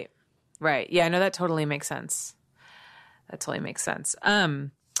 Right. Right. Yeah, no, that totally makes sense. That totally makes sense.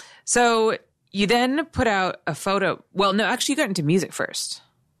 So you then put out a photo. Well, no, actually you got into music first.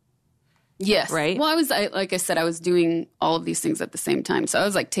 Yes. Right? Well, like I said, I was doing all of these things at the same time. So I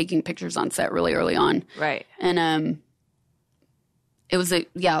was like taking pictures on set really early on. Right. And it was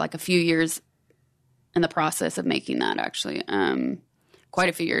like a few years in the process of making that, actually. Quite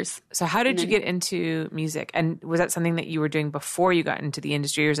a few years. So how did you get into music? And was that something that you were doing before you got into the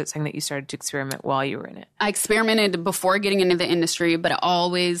industry, or is it something that you started to experiment while you were in it? I experimented before getting into the industry, but it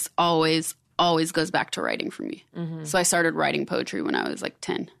always goes back to writing for me. Mm-hmm. So I started writing poetry when I was like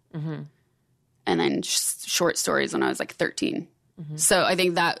 10. Mm-hmm. And then short stories when I was like 13. Mm-hmm. So I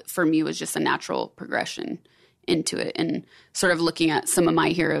think that for me was just a natural progression into it, and sort of looking at some of my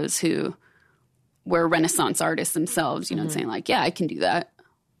heroes who were Renaissance artists themselves, you know, and saying like, yeah, I can do that.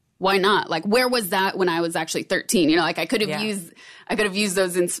 Why not? Like, where was that when I was actually 13? You know, like I could have used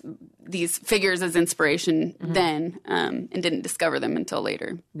these figures as inspiration then, and didn't discover them until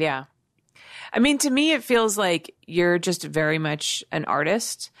later. Yeah. I mean, to me, it feels like you're just very much an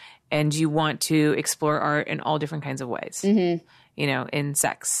artist, and you want to explore art in all different kinds of ways. Mm-hmm. You know, in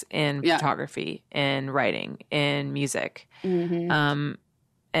sex, in photography, in writing, in music. Mm-hmm.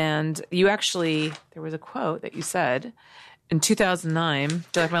 And you actually, there was a quote that you said in 2009. Do you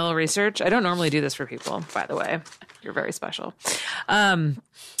like my little research? I don't normally do this for people, by the way. You're very special. On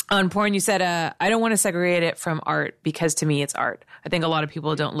porn, you said, I don't want to segregate it from art because to me it's art. I think a lot of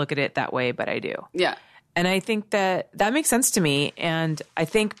people don't look at it that way, but I do. Yeah. And I think that makes sense to me. And I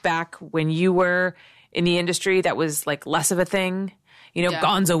think back when you were in the industry, that was like less of a thing. You know,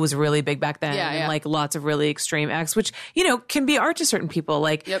 Gonzo was really big back then, and like lots of really extreme acts, which, you know, can be art to certain people.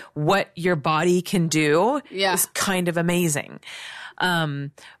 Like what your body can do is kind of amazing.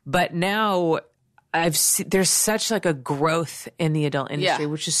 But now there's such like a growth in the adult industry,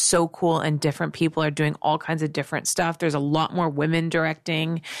 which is so cool, and different people are doing all kinds of different stuff. There's a lot more women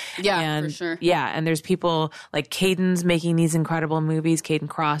directing. Yeah, and, for sure. Yeah, and there's people like Caden's making these incredible movies, Caden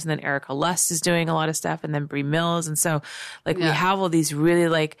Cross, and then Erica Lust is doing a lot of stuff, and then Brie Mills. And so like we have all these really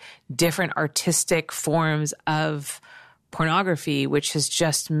like different artistic forms of pornography, which has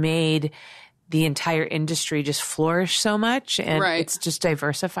just made the entire industry just flourish so much, and it's just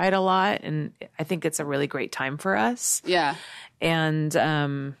diversified a lot. And I think it's a really great time for us. Yeah. And I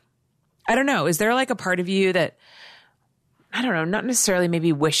don't know, is there like a part of you that, I don't know, not necessarily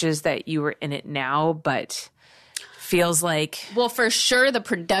maybe wishes that you were in it now, but feels like... Well, for sure the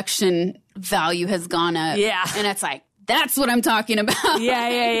production value has gone up. Yeah. And it's like, that's what I'm talking about.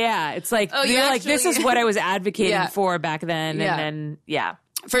 Yeah. It's like, you're like, this is what I was advocating for back then. Yeah. And then,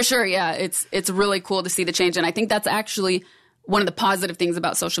 For sure, yeah. It's really cool to see the change. And I think that's actually one of the positive things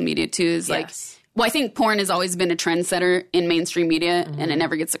about social media, too, is like, well, I think porn has always been a trendsetter in mainstream media, and it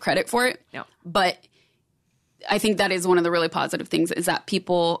never gets the credit for it. No. But I think that is one of the really positive things, is that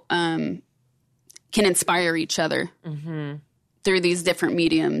people can inspire each other through these different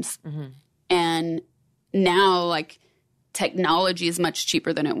mediums. And now, like, technology is much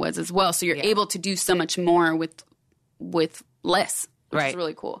cheaper than it was as well. So you're able to do so much more with less, which is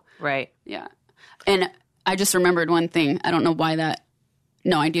really cool. Right. Yeah. And I just remembered one thing. I don't know why that.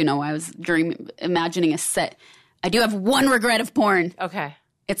 No, I do know why. I was imagining a set. I do have one regret of porn. Okay.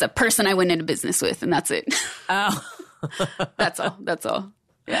 It's a person I went into business with, and that's it. Oh. That's all.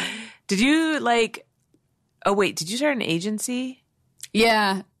 Yeah. Did you did you start an agency?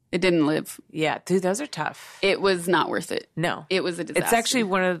 Yeah. It didn't live. Yeah. Dude, those are tough. It was not worth it. No. It was a disaster. It's actually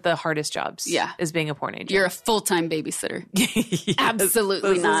one of the hardest jobs. Yeah. Is being a porn agent. You're a full-time babysitter. Yes,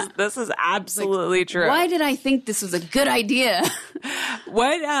 absolutely not. This is absolutely true. Why did I think this was a good idea?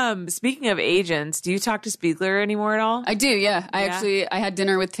 Speaking of agents, do you talk to Spiegler anymore at all? I do, yeah. I had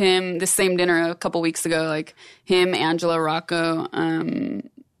dinner with him, the same dinner a couple weeks ago, like him, Angela, Rocco, and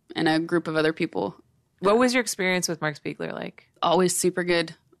a group of other people. What was your experience with Mark Spiegler like? Always super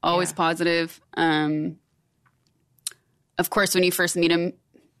good. Always positive. Of course, when you first meet him,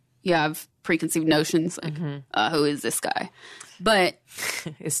 you have preconceived notions, like, who is this guy? But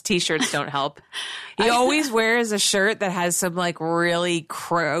his T-shirts don't help. He always wears a shirt that has some like really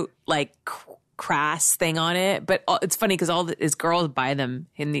crass thing on it. But it's funny because all his girls buy them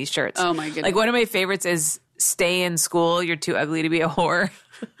in these shirts. Oh my goodness! Like one of my favorites is "Stay in school. You're too ugly to be a whore."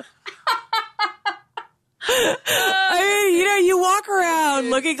 I mean, you walk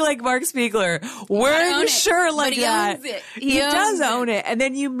around looking like Mark Spiegler, wearing a shirt like that. He does own it. And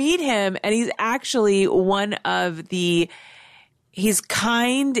then you meet him, and he's actually he's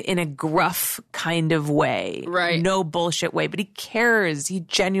kind in a gruff kind of way. Right. No bullshit way. But he cares. He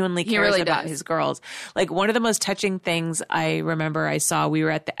genuinely cares about his girls. Like one of the most touching things I remember I saw, we were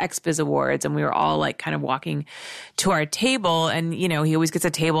at the XBiz Awards and we were all like kind of walking to our table. And, he always gets a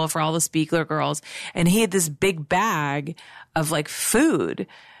table for all the Spiegler girls. And he had this big bag of like food,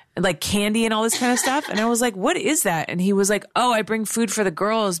 like candy and all this kind of stuff. And I was like, what is that? And he was like, oh, I bring food for the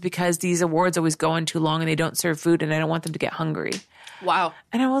girls because these awards always go on too long and they don't serve food and I don't want them to get hungry. Wow.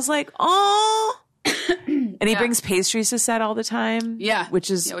 And I was like, oh. And he brings pastries to set all the time. Yeah. Which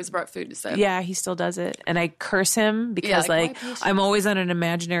is. He always brought food to set. Yeah, he still does it. And I curse him because I'm always on an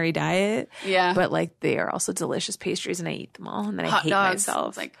imaginary diet. Yeah. But like they are also delicious pastries and I eat them all and then I hate dogs.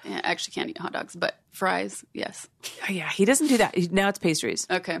 myself. Like, I actually can't eat hot dogs, but fries, yes. Yeah, he doesn't do that. Now it's pastries.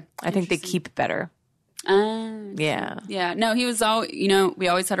 Okay. I think they keep better. Yeah. Yeah. No, he was all, we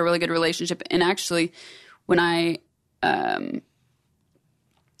always had a really good relationship. And actually, when I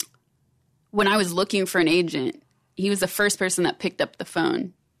was looking for an agent, he was the first person that picked up the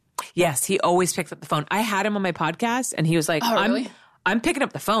phone. Yes, he always picks up the phone. I had him on my podcast, and he was like, oh, really? I'm picking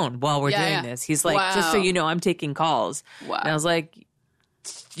up the phone while we're doing this. He's like, just so you know, I'm taking calls. Wow. And I was like,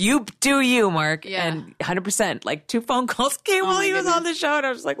 you do you, Mark. Yeah. And 100%, like 2 phone calls came while he was on the show, and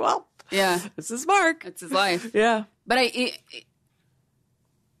I was like, well, this is Mark. It's his life. Yeah. But a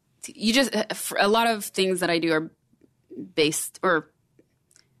lot of things that I do are based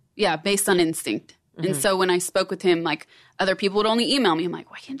on instinct. Mm-hmm. And so when I spoke with him, like other people would only email me. I'm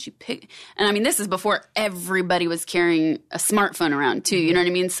like, why can't you pick? And I mean, this is before everybody was carrying a smartphone around too. You know what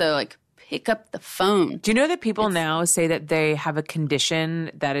I mean? So like pick up the phone. Do you know that people now say that they have a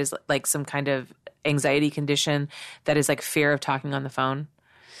condition that is like some kind of anxiety condition that is like fear of talking on the phone?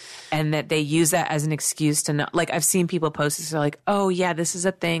 And that they use that as an excuse to not, like, I've seen people post this, they're like, oh, yeah, this is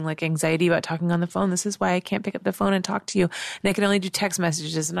a thing, like anxiety about talking on the phone. This is why I can't pick up the phone and talk to you. And I can only do text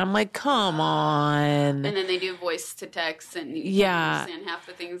messages. And I'm like, come on. And then they do voice to text and you can't understand half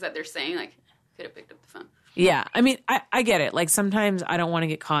the things that they're saying. Like, could have picked up the phone. Yeah. I mean, I get it. Like, sometimes I don't want to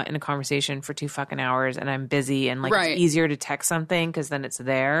get caught in a conversation for 2 fucking hours and I'm busy and, like, it's easier to text something because then it's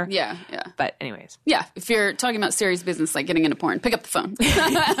there. Yeah, yeah. But anyways. Yeah. If you're talking about serious business, like getting into porn, pick up the phone.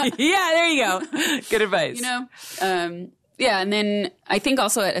 Yeah, there you go. Good advice. Yeah. And then I think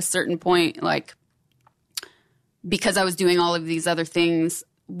also at a certain point, like, because I was doing all of these other things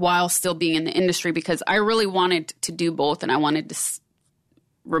while still being in the industry, because I really wanted to do both and I wanted to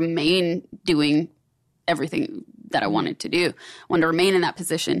remain doing everything that I wanted to do. I wanted to remain in that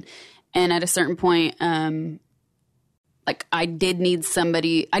position. And at a certain point, like I did need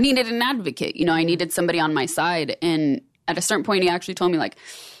somebody. I needed an advocate. You know, I needed somebody on my side. And at a certain point, he actually told me, like,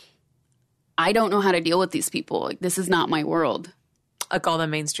 I don't know how to deal with these people. Like, this is not my world. Like all the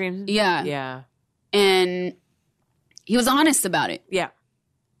mainstream? Yeah. Yeah. And he was honest about it. Yeah.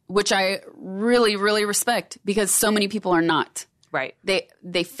 Which I really, really respect, because so many people are not. Right.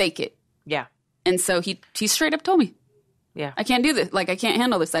 They fake it. Yeah. And so he straight up told me, yeah, I can't do this. Like, I can't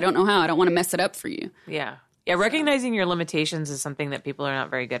handle this. I don't know how. I don't want to mess it up for you. Yeah. Yeah. Recognizing your limitations is something that people are not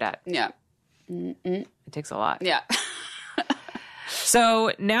very good at. Yeah. It takes a lot. Yeah.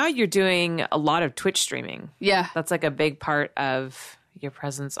 So now you're doing a lot of Twitch streaming. Yeah. That's like a big part of your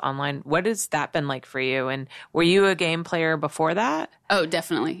presence online. What has that been like for you? And were you a game player before that? Oh,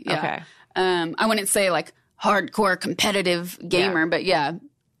 definitely. Yeah. Okay. I wouldn't say like hardcore competitive gamer, but yeah.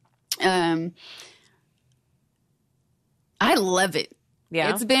 I love it.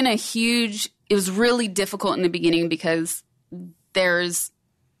 Yeah. It's been it was really difficult in the beginning because there's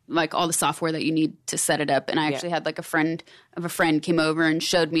like all the software that you need to set it up. And I actually had like a friend of a friend came over and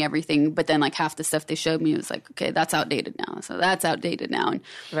showed me everything. But then like half the stuff they showed me was like, okay, that's outdated now. So that's outdated now. And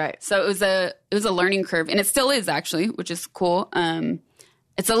right. so it was a learning curve, and it still is actually, which is cool.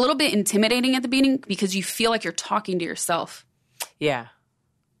 It's a little bit intimidating at the beginning because you feel like you're talking to yourself. Yeah.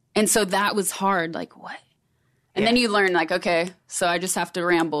 And so that was hard. Like, what? And then you learn, like, okay, so I just have to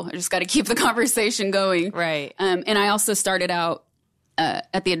ramble. I just got to keep the conversation going. Right. And I also started out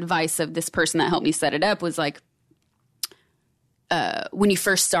at the advice of this person that helped me set it up was like, when you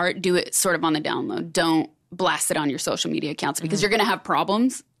first start, do it sort of on the down low. Don't blast it on your social media accounts because you're going to have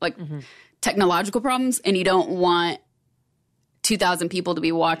problems, like technological problems, and you don't want 2,000 people to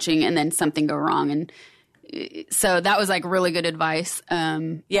be watching and then something go wrong. And so that was like really good advice.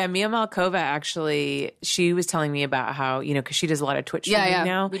 Yeah, Mia Malkova actually, she was telling me about how, you know, because she does a lot of Twitch streaming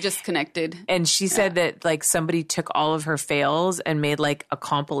now. We just connected. And she said that like somebody took all of her fails and made like a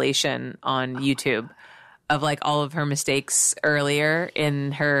compilation on YouTube of like all of her mistakes earlier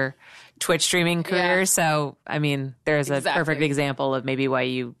in her Twitch streaming career. Yeah. So, I mean, there's a perfect example of maybe why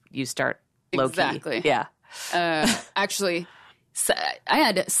you start low key. Exactly. Yeah. Actually, I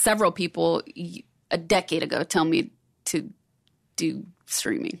had several people a decade ago tell me to do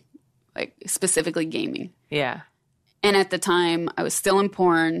streaming, like specifically gaming. Yeah. And at the time, I was still in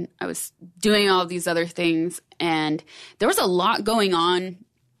porn. I was doing all these other things. And there was a lot going on.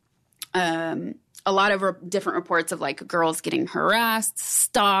 A lot of different reports of like girls getting harassed,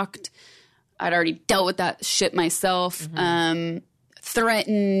 stalked. I'd already dealt with that shit myself.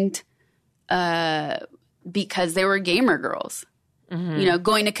 Threatened because they were gamer girls. You know,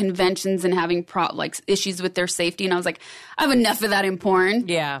 going to conventions and having like issues with their safety. And I was like, I have enough of that in porn.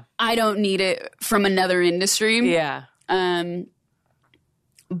 Yeah. I don't need it from another industry. Yeah.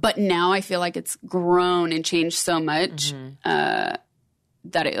 But now I feel like it's grown and changed so much that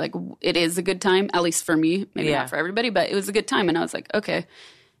it is a good time, at least for me. Maybe not for everybody, but it was a good time. And I was like, okay,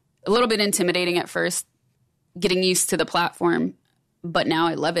 a little bit intimidating at first, getting used to the platform, but now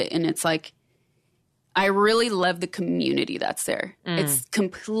I love it. And it's like, I really love the community that's there. It's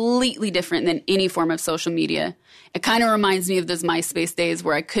completely different than any form of social media. It kind of reminds me of those MySpace days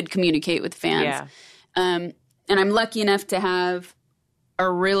where I could communicate with fans. Yeah. And I'm lucky enough to have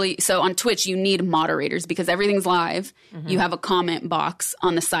so on Twitch, you need moderators because everything's live. You have a comment box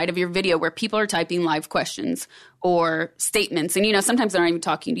on the side of your video where people are typing live questions or statements. And, you know, sometimes they're not even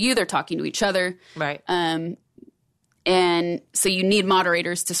talking to you. They're talking to each other. Right. And so you need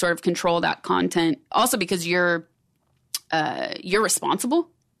moderators to sort of control that content. Also because you're responsible.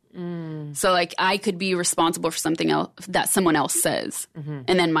 So like I could be responsible for something else that someone else says, and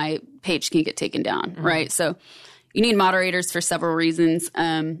then my page can get taken down. Right. So you need moderators for several reasons.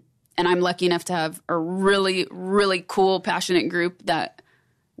 And I'm lucky enough to have a really, really cool, passionate group that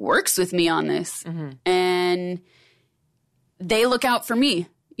works with me on this. And they look out for me.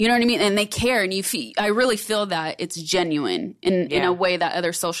 You know what I mean? And they care, and I really feel that it's genuine in a way that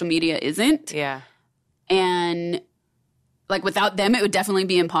other social media isn't. Yeah. And like without them, it would definitely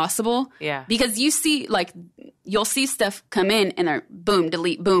be impossible. Yeah. Because you'll see stuff come in and they're boom,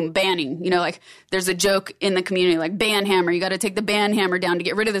 delete, boom, banning. You know, like there's a joke in the community like ban hammer. You got to take the ban hammer down to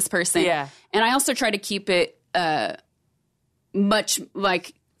get rid of this person. Yeah. And I also try to keep it much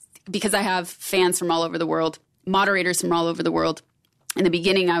like, because I have fans from all over the world, moderators from all over the world. In the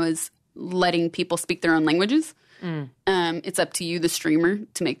beginning, I was letting people speak their own languages. It's up to you, the streamer,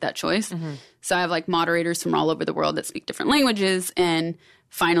 to make that choice. So I have like moderators from all over the world that speak different languages. And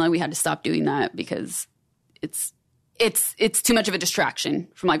finally, we had to stop doing that because it's too much of a distraction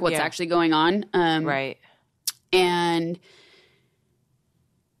from like what's actually going on. Right. And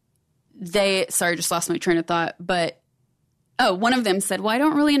sorry, I just lost my train of thought. But Oh, one of them said, well, I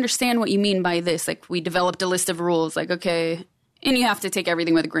don't really understand what you mean by this. Like, we developed a list of rules. Like, okay. And you have to take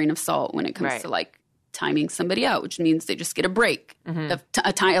everything with a grain of salt when it comes to, like, timing somebody out, which means they just get a break, a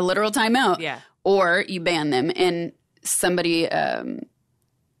literal timeout. Yeah. Or you ban them. And somebody,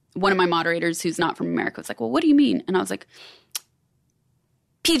 one of my moderators who's not from America was like, well, what do you mean? And I was like,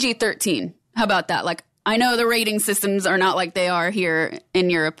 PG-13. How about that? Like, I know the rating systems are not like they are here in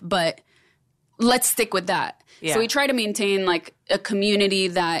Europe, but let's stick with that. Yeah. So we try to maintain, like, a community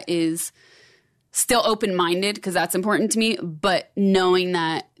that is still open-minded, because that's important to me, but knowing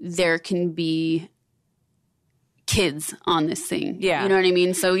that there can be kids on this thing. Yeah. You know what I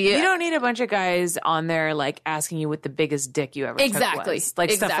mean? So you don't need a bunch of guys on there, like, asking you what the biggest dick you ever took was. Like,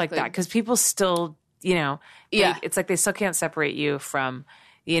 stuff like that. Because people still, you know, it's like they still can't separate you from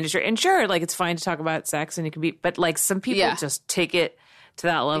the industry. And sure, like, it's fine to talk about sex and you can be, but, like, some people just take it to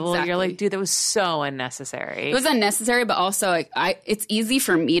that level. You're like, dude, that was so unnecessary. It was unnecessary, but also, like, it's easy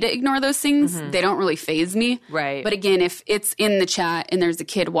for me to ignore those things. They don't really faze me. Right. But again, if it's in the chat and there's a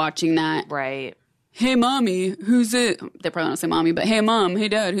kid watching that. Right. Hey, mommy, who's it? They probably don't say mommy, but hey, mom, hey,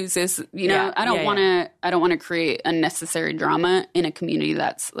 dad, who's this? You know, I don't want to create unnecessary drama in a community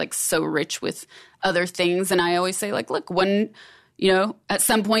that's, like, so rich with other things. And I always say, like, look, when, you know, at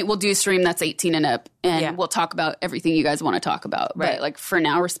some point we'll do a stream that's 18 and up and we'll talk about everything you guys want to talk about. Right. But, like, for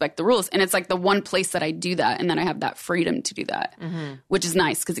now, respect the rules. And it's, like, the one place that I do that and then I have that freedom to do that, which is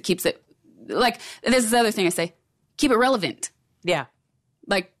nice because it keeps it, like, this is the other thing I say, keep it relevant. Yeah.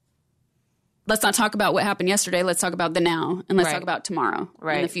 Like, let's not talk about what happened yesterday. Let's talk about the now. And let's talk about tomorrow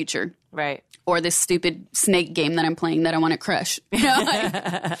and the future. Right. Or this stupid snake game that I'm playing that I want to crush. You know?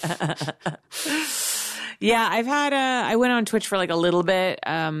 Yeah, I've had I went on Twitch for, like, a little bit.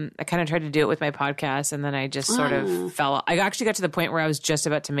 I kind of tried to do it with my podcast, and then I just sort of fell off. I actually got to the point where I was just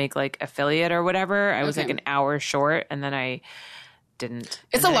about to make, like, affiliate or whatever. I was, like, an hour short, and then I didn't.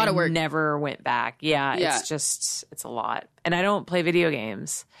 It's a lot of work. Never went back. Yeah, it's a lot. And I don't play video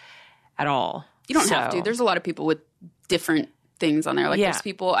games at all. You don't have to. There's a lot of people with different things on there. Like, there's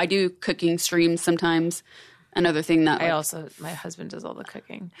people, I do cooking streams sometimes. Another thing that, like, my husband does all the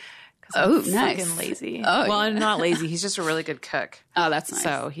cooking. Oh, I'm nice. fucking lazy. Oh, well, I'm not lazy. He's just a really good cook. Oh, that's nice.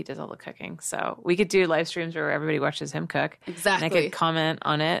 So he does all the cooking. So we could do live streams where everybody watches him cook. Exactly. And I could comment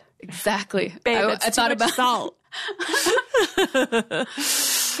on it. Exactly. Babe, I thought about salt.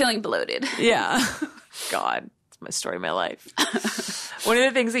 Feeling bloated. Yeah. God, it's my story of my life. One of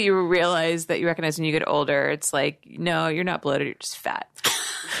the things that you realize that you recognize when you get older, it's like, no, you're not bloated. You're just fat.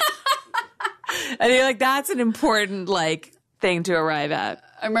 And you're like, that's an important, like, thing to arrive at.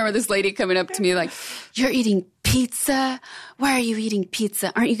 I remember this lady coming up to me like, you're eating pizza? Why are you eating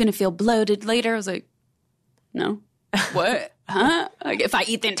pizza? Aren't you going to feel bloated later? I was like, no. What? Huh? Like, if I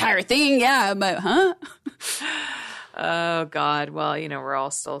eat the entire thing, yeah, but huh? Oh, God. Well, you know, we're all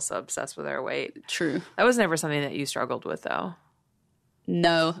still so obsessed with our weight. True. That was never something that you struggled with, though.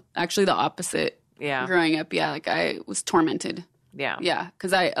 No. Actually, the opposite. Yeah. Growing up, yeah, like, I was tormented. Yeah. Yeah,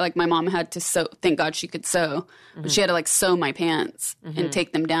 because my mom had to sew. Thank God she could sew. But she had to, like, sew my pants and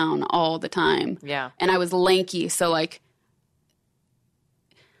take them down all the time. Yeah. And I was lanky, so, like,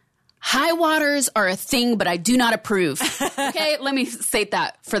 high waters are a thing, but I do not approve. Okay? Let me state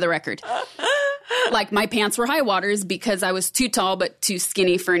that for the record. Like, my pants were high waters because I was too tall but too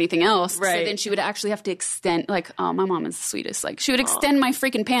skinny for anything else. Right. So then she would actually have to extend, like, oh, my mom is the sweetest. Like, she would extend my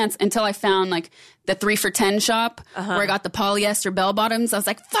freaking pants until I found, like, the 3 for $10 shop where I got the polyester bell bottoms. I was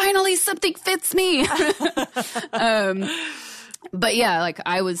like, finally something fits me. But yeah, like,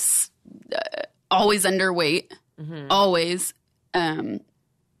 I was always underweight. Always.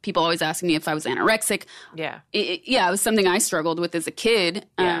 People always asking me if I was anorexic. Yeah. It was something I struggled with as a kid.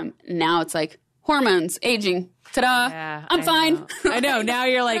 Now it's like, hormones, aging, ta-da, yeah, I'm fine. I know. Now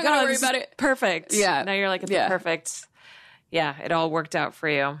you're like, don't worry about it. Perfect. Yeah. Now you're like, it's perfect. Yeah, it all worked out for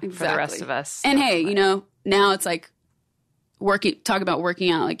you, for the rest of us. And hey, you know, now it's like, talk about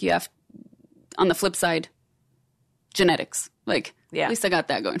working out. Like, you have, on the flip side, genetics. Like, at least I got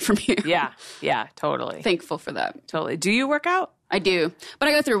that going for me. Yeah, totally. Thankful for that. Totally. Do you work out? I do. But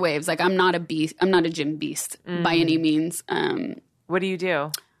I go through waves. Like, I'm not a beast. I'm not a gym beast by any means. What do you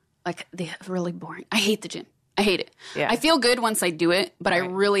do? Like, they're really boring. I hate the gym. I hate it. Yeah. I feel good once I do it, but I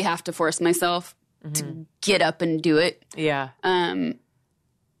really have to force myself to get up and do it. Yeah.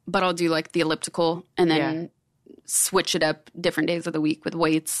 But I'll do, like, the elliptical and then switch it up different days of the week with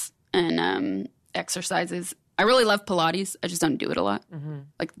weights and exercises. I really love Pilates. I just don't do it a lot.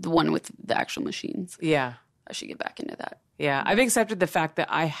 Like, the one with the actual machines. Yeah. I should get back into that. Yeah, I've accepted the fact that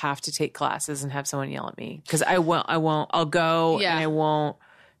I have to take classes and have someone yell at me because I'll go and I won't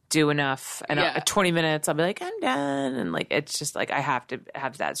do enough. And at 20 minutes, I'll be like, I'm done. And like, it's just like, I have to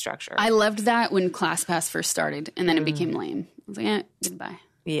have that structure. I loved that when ClassPass first started, and then it became lame. I was like, goodbye.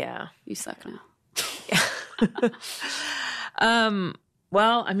 Yeah. You suck now.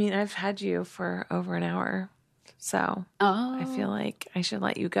 Well, I mean, I've had you for over an hour, so I feel like I should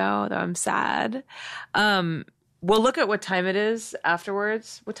let you go, though I'm sad. We'll look at what time it is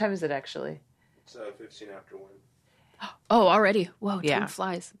afterwards. What time is it actually? It's 15 after 1. Oh, already? Whoa, time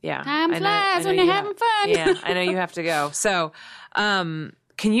flies. Yeah. Time flies when you're having fun. Yeah, I know you have to go. So, can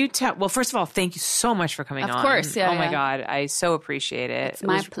you tell? Well, first of all, thank you so much for coming on. Of course, yeah. Oh my God, I so appreciate it. It's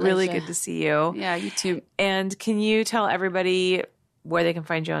my pleasure. Really good to see you. Yeah, you too. And can you tell everybody where they can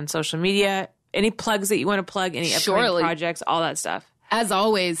find you on social media? Any plugs that you want to plug? Any upcoming projects? All that stuff. As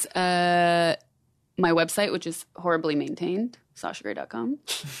always, my website, which is horribly maintained, SashaGrey.com.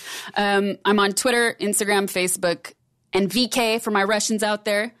 I'm on Twitter, Instagram, Facebook, and VK for my Russians out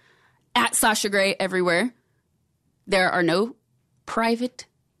there. At Sasha Grey everywhere. There are no private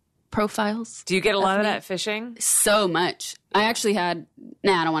profiles. Do you get a lot of that phishing? So much. I actually had,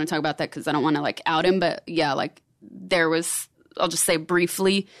 I don't want to talk about that because I don't want to like out him, but yeah, like there was, I'll just say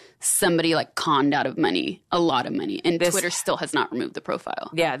briefly, somebody like conned out of money, a lot of money. And Twitter still has not removed the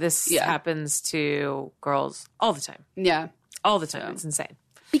profile. Yeah, this happens to girls all the time. Yeah. All the time. So, it's insane.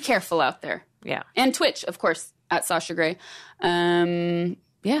 Be careful out there. Yeah. And Twitch, of course, at Sasha Grey.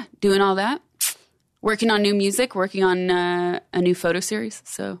 Yeah, doing all that. Working on new music, working on a new photo series.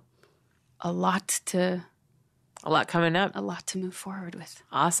 So a lot coming up. A lot to move forward with.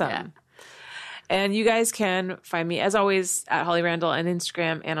 Awesome. Yeah. And you guys can find me, as always, at Holly Randall on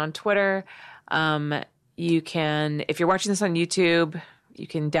Instagram and on Twitter. You can, if you're watching this on YouTube, you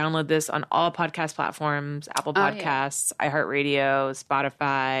can download this on all podcast platforms, Apple Podcasts, iHeartRadio,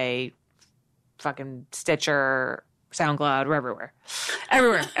 Spotify, fucking Stitcher, SoundCloud, we're everywhere.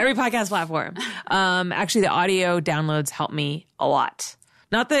 Everywhere. Every podcast platform. Actually, the audio downloads help me a lot.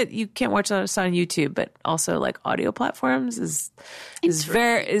 Not that you can't watch us on YouTube, but also like audio platforms is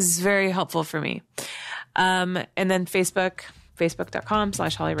very helpful for me. And then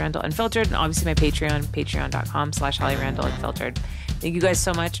Facebook.com/Holly Randall Unfiltered, and obviously my Patreon, patreon.com/Holly Randall Unfiltered. Thank you guys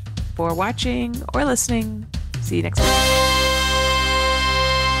so much for watching or listening. See you next week.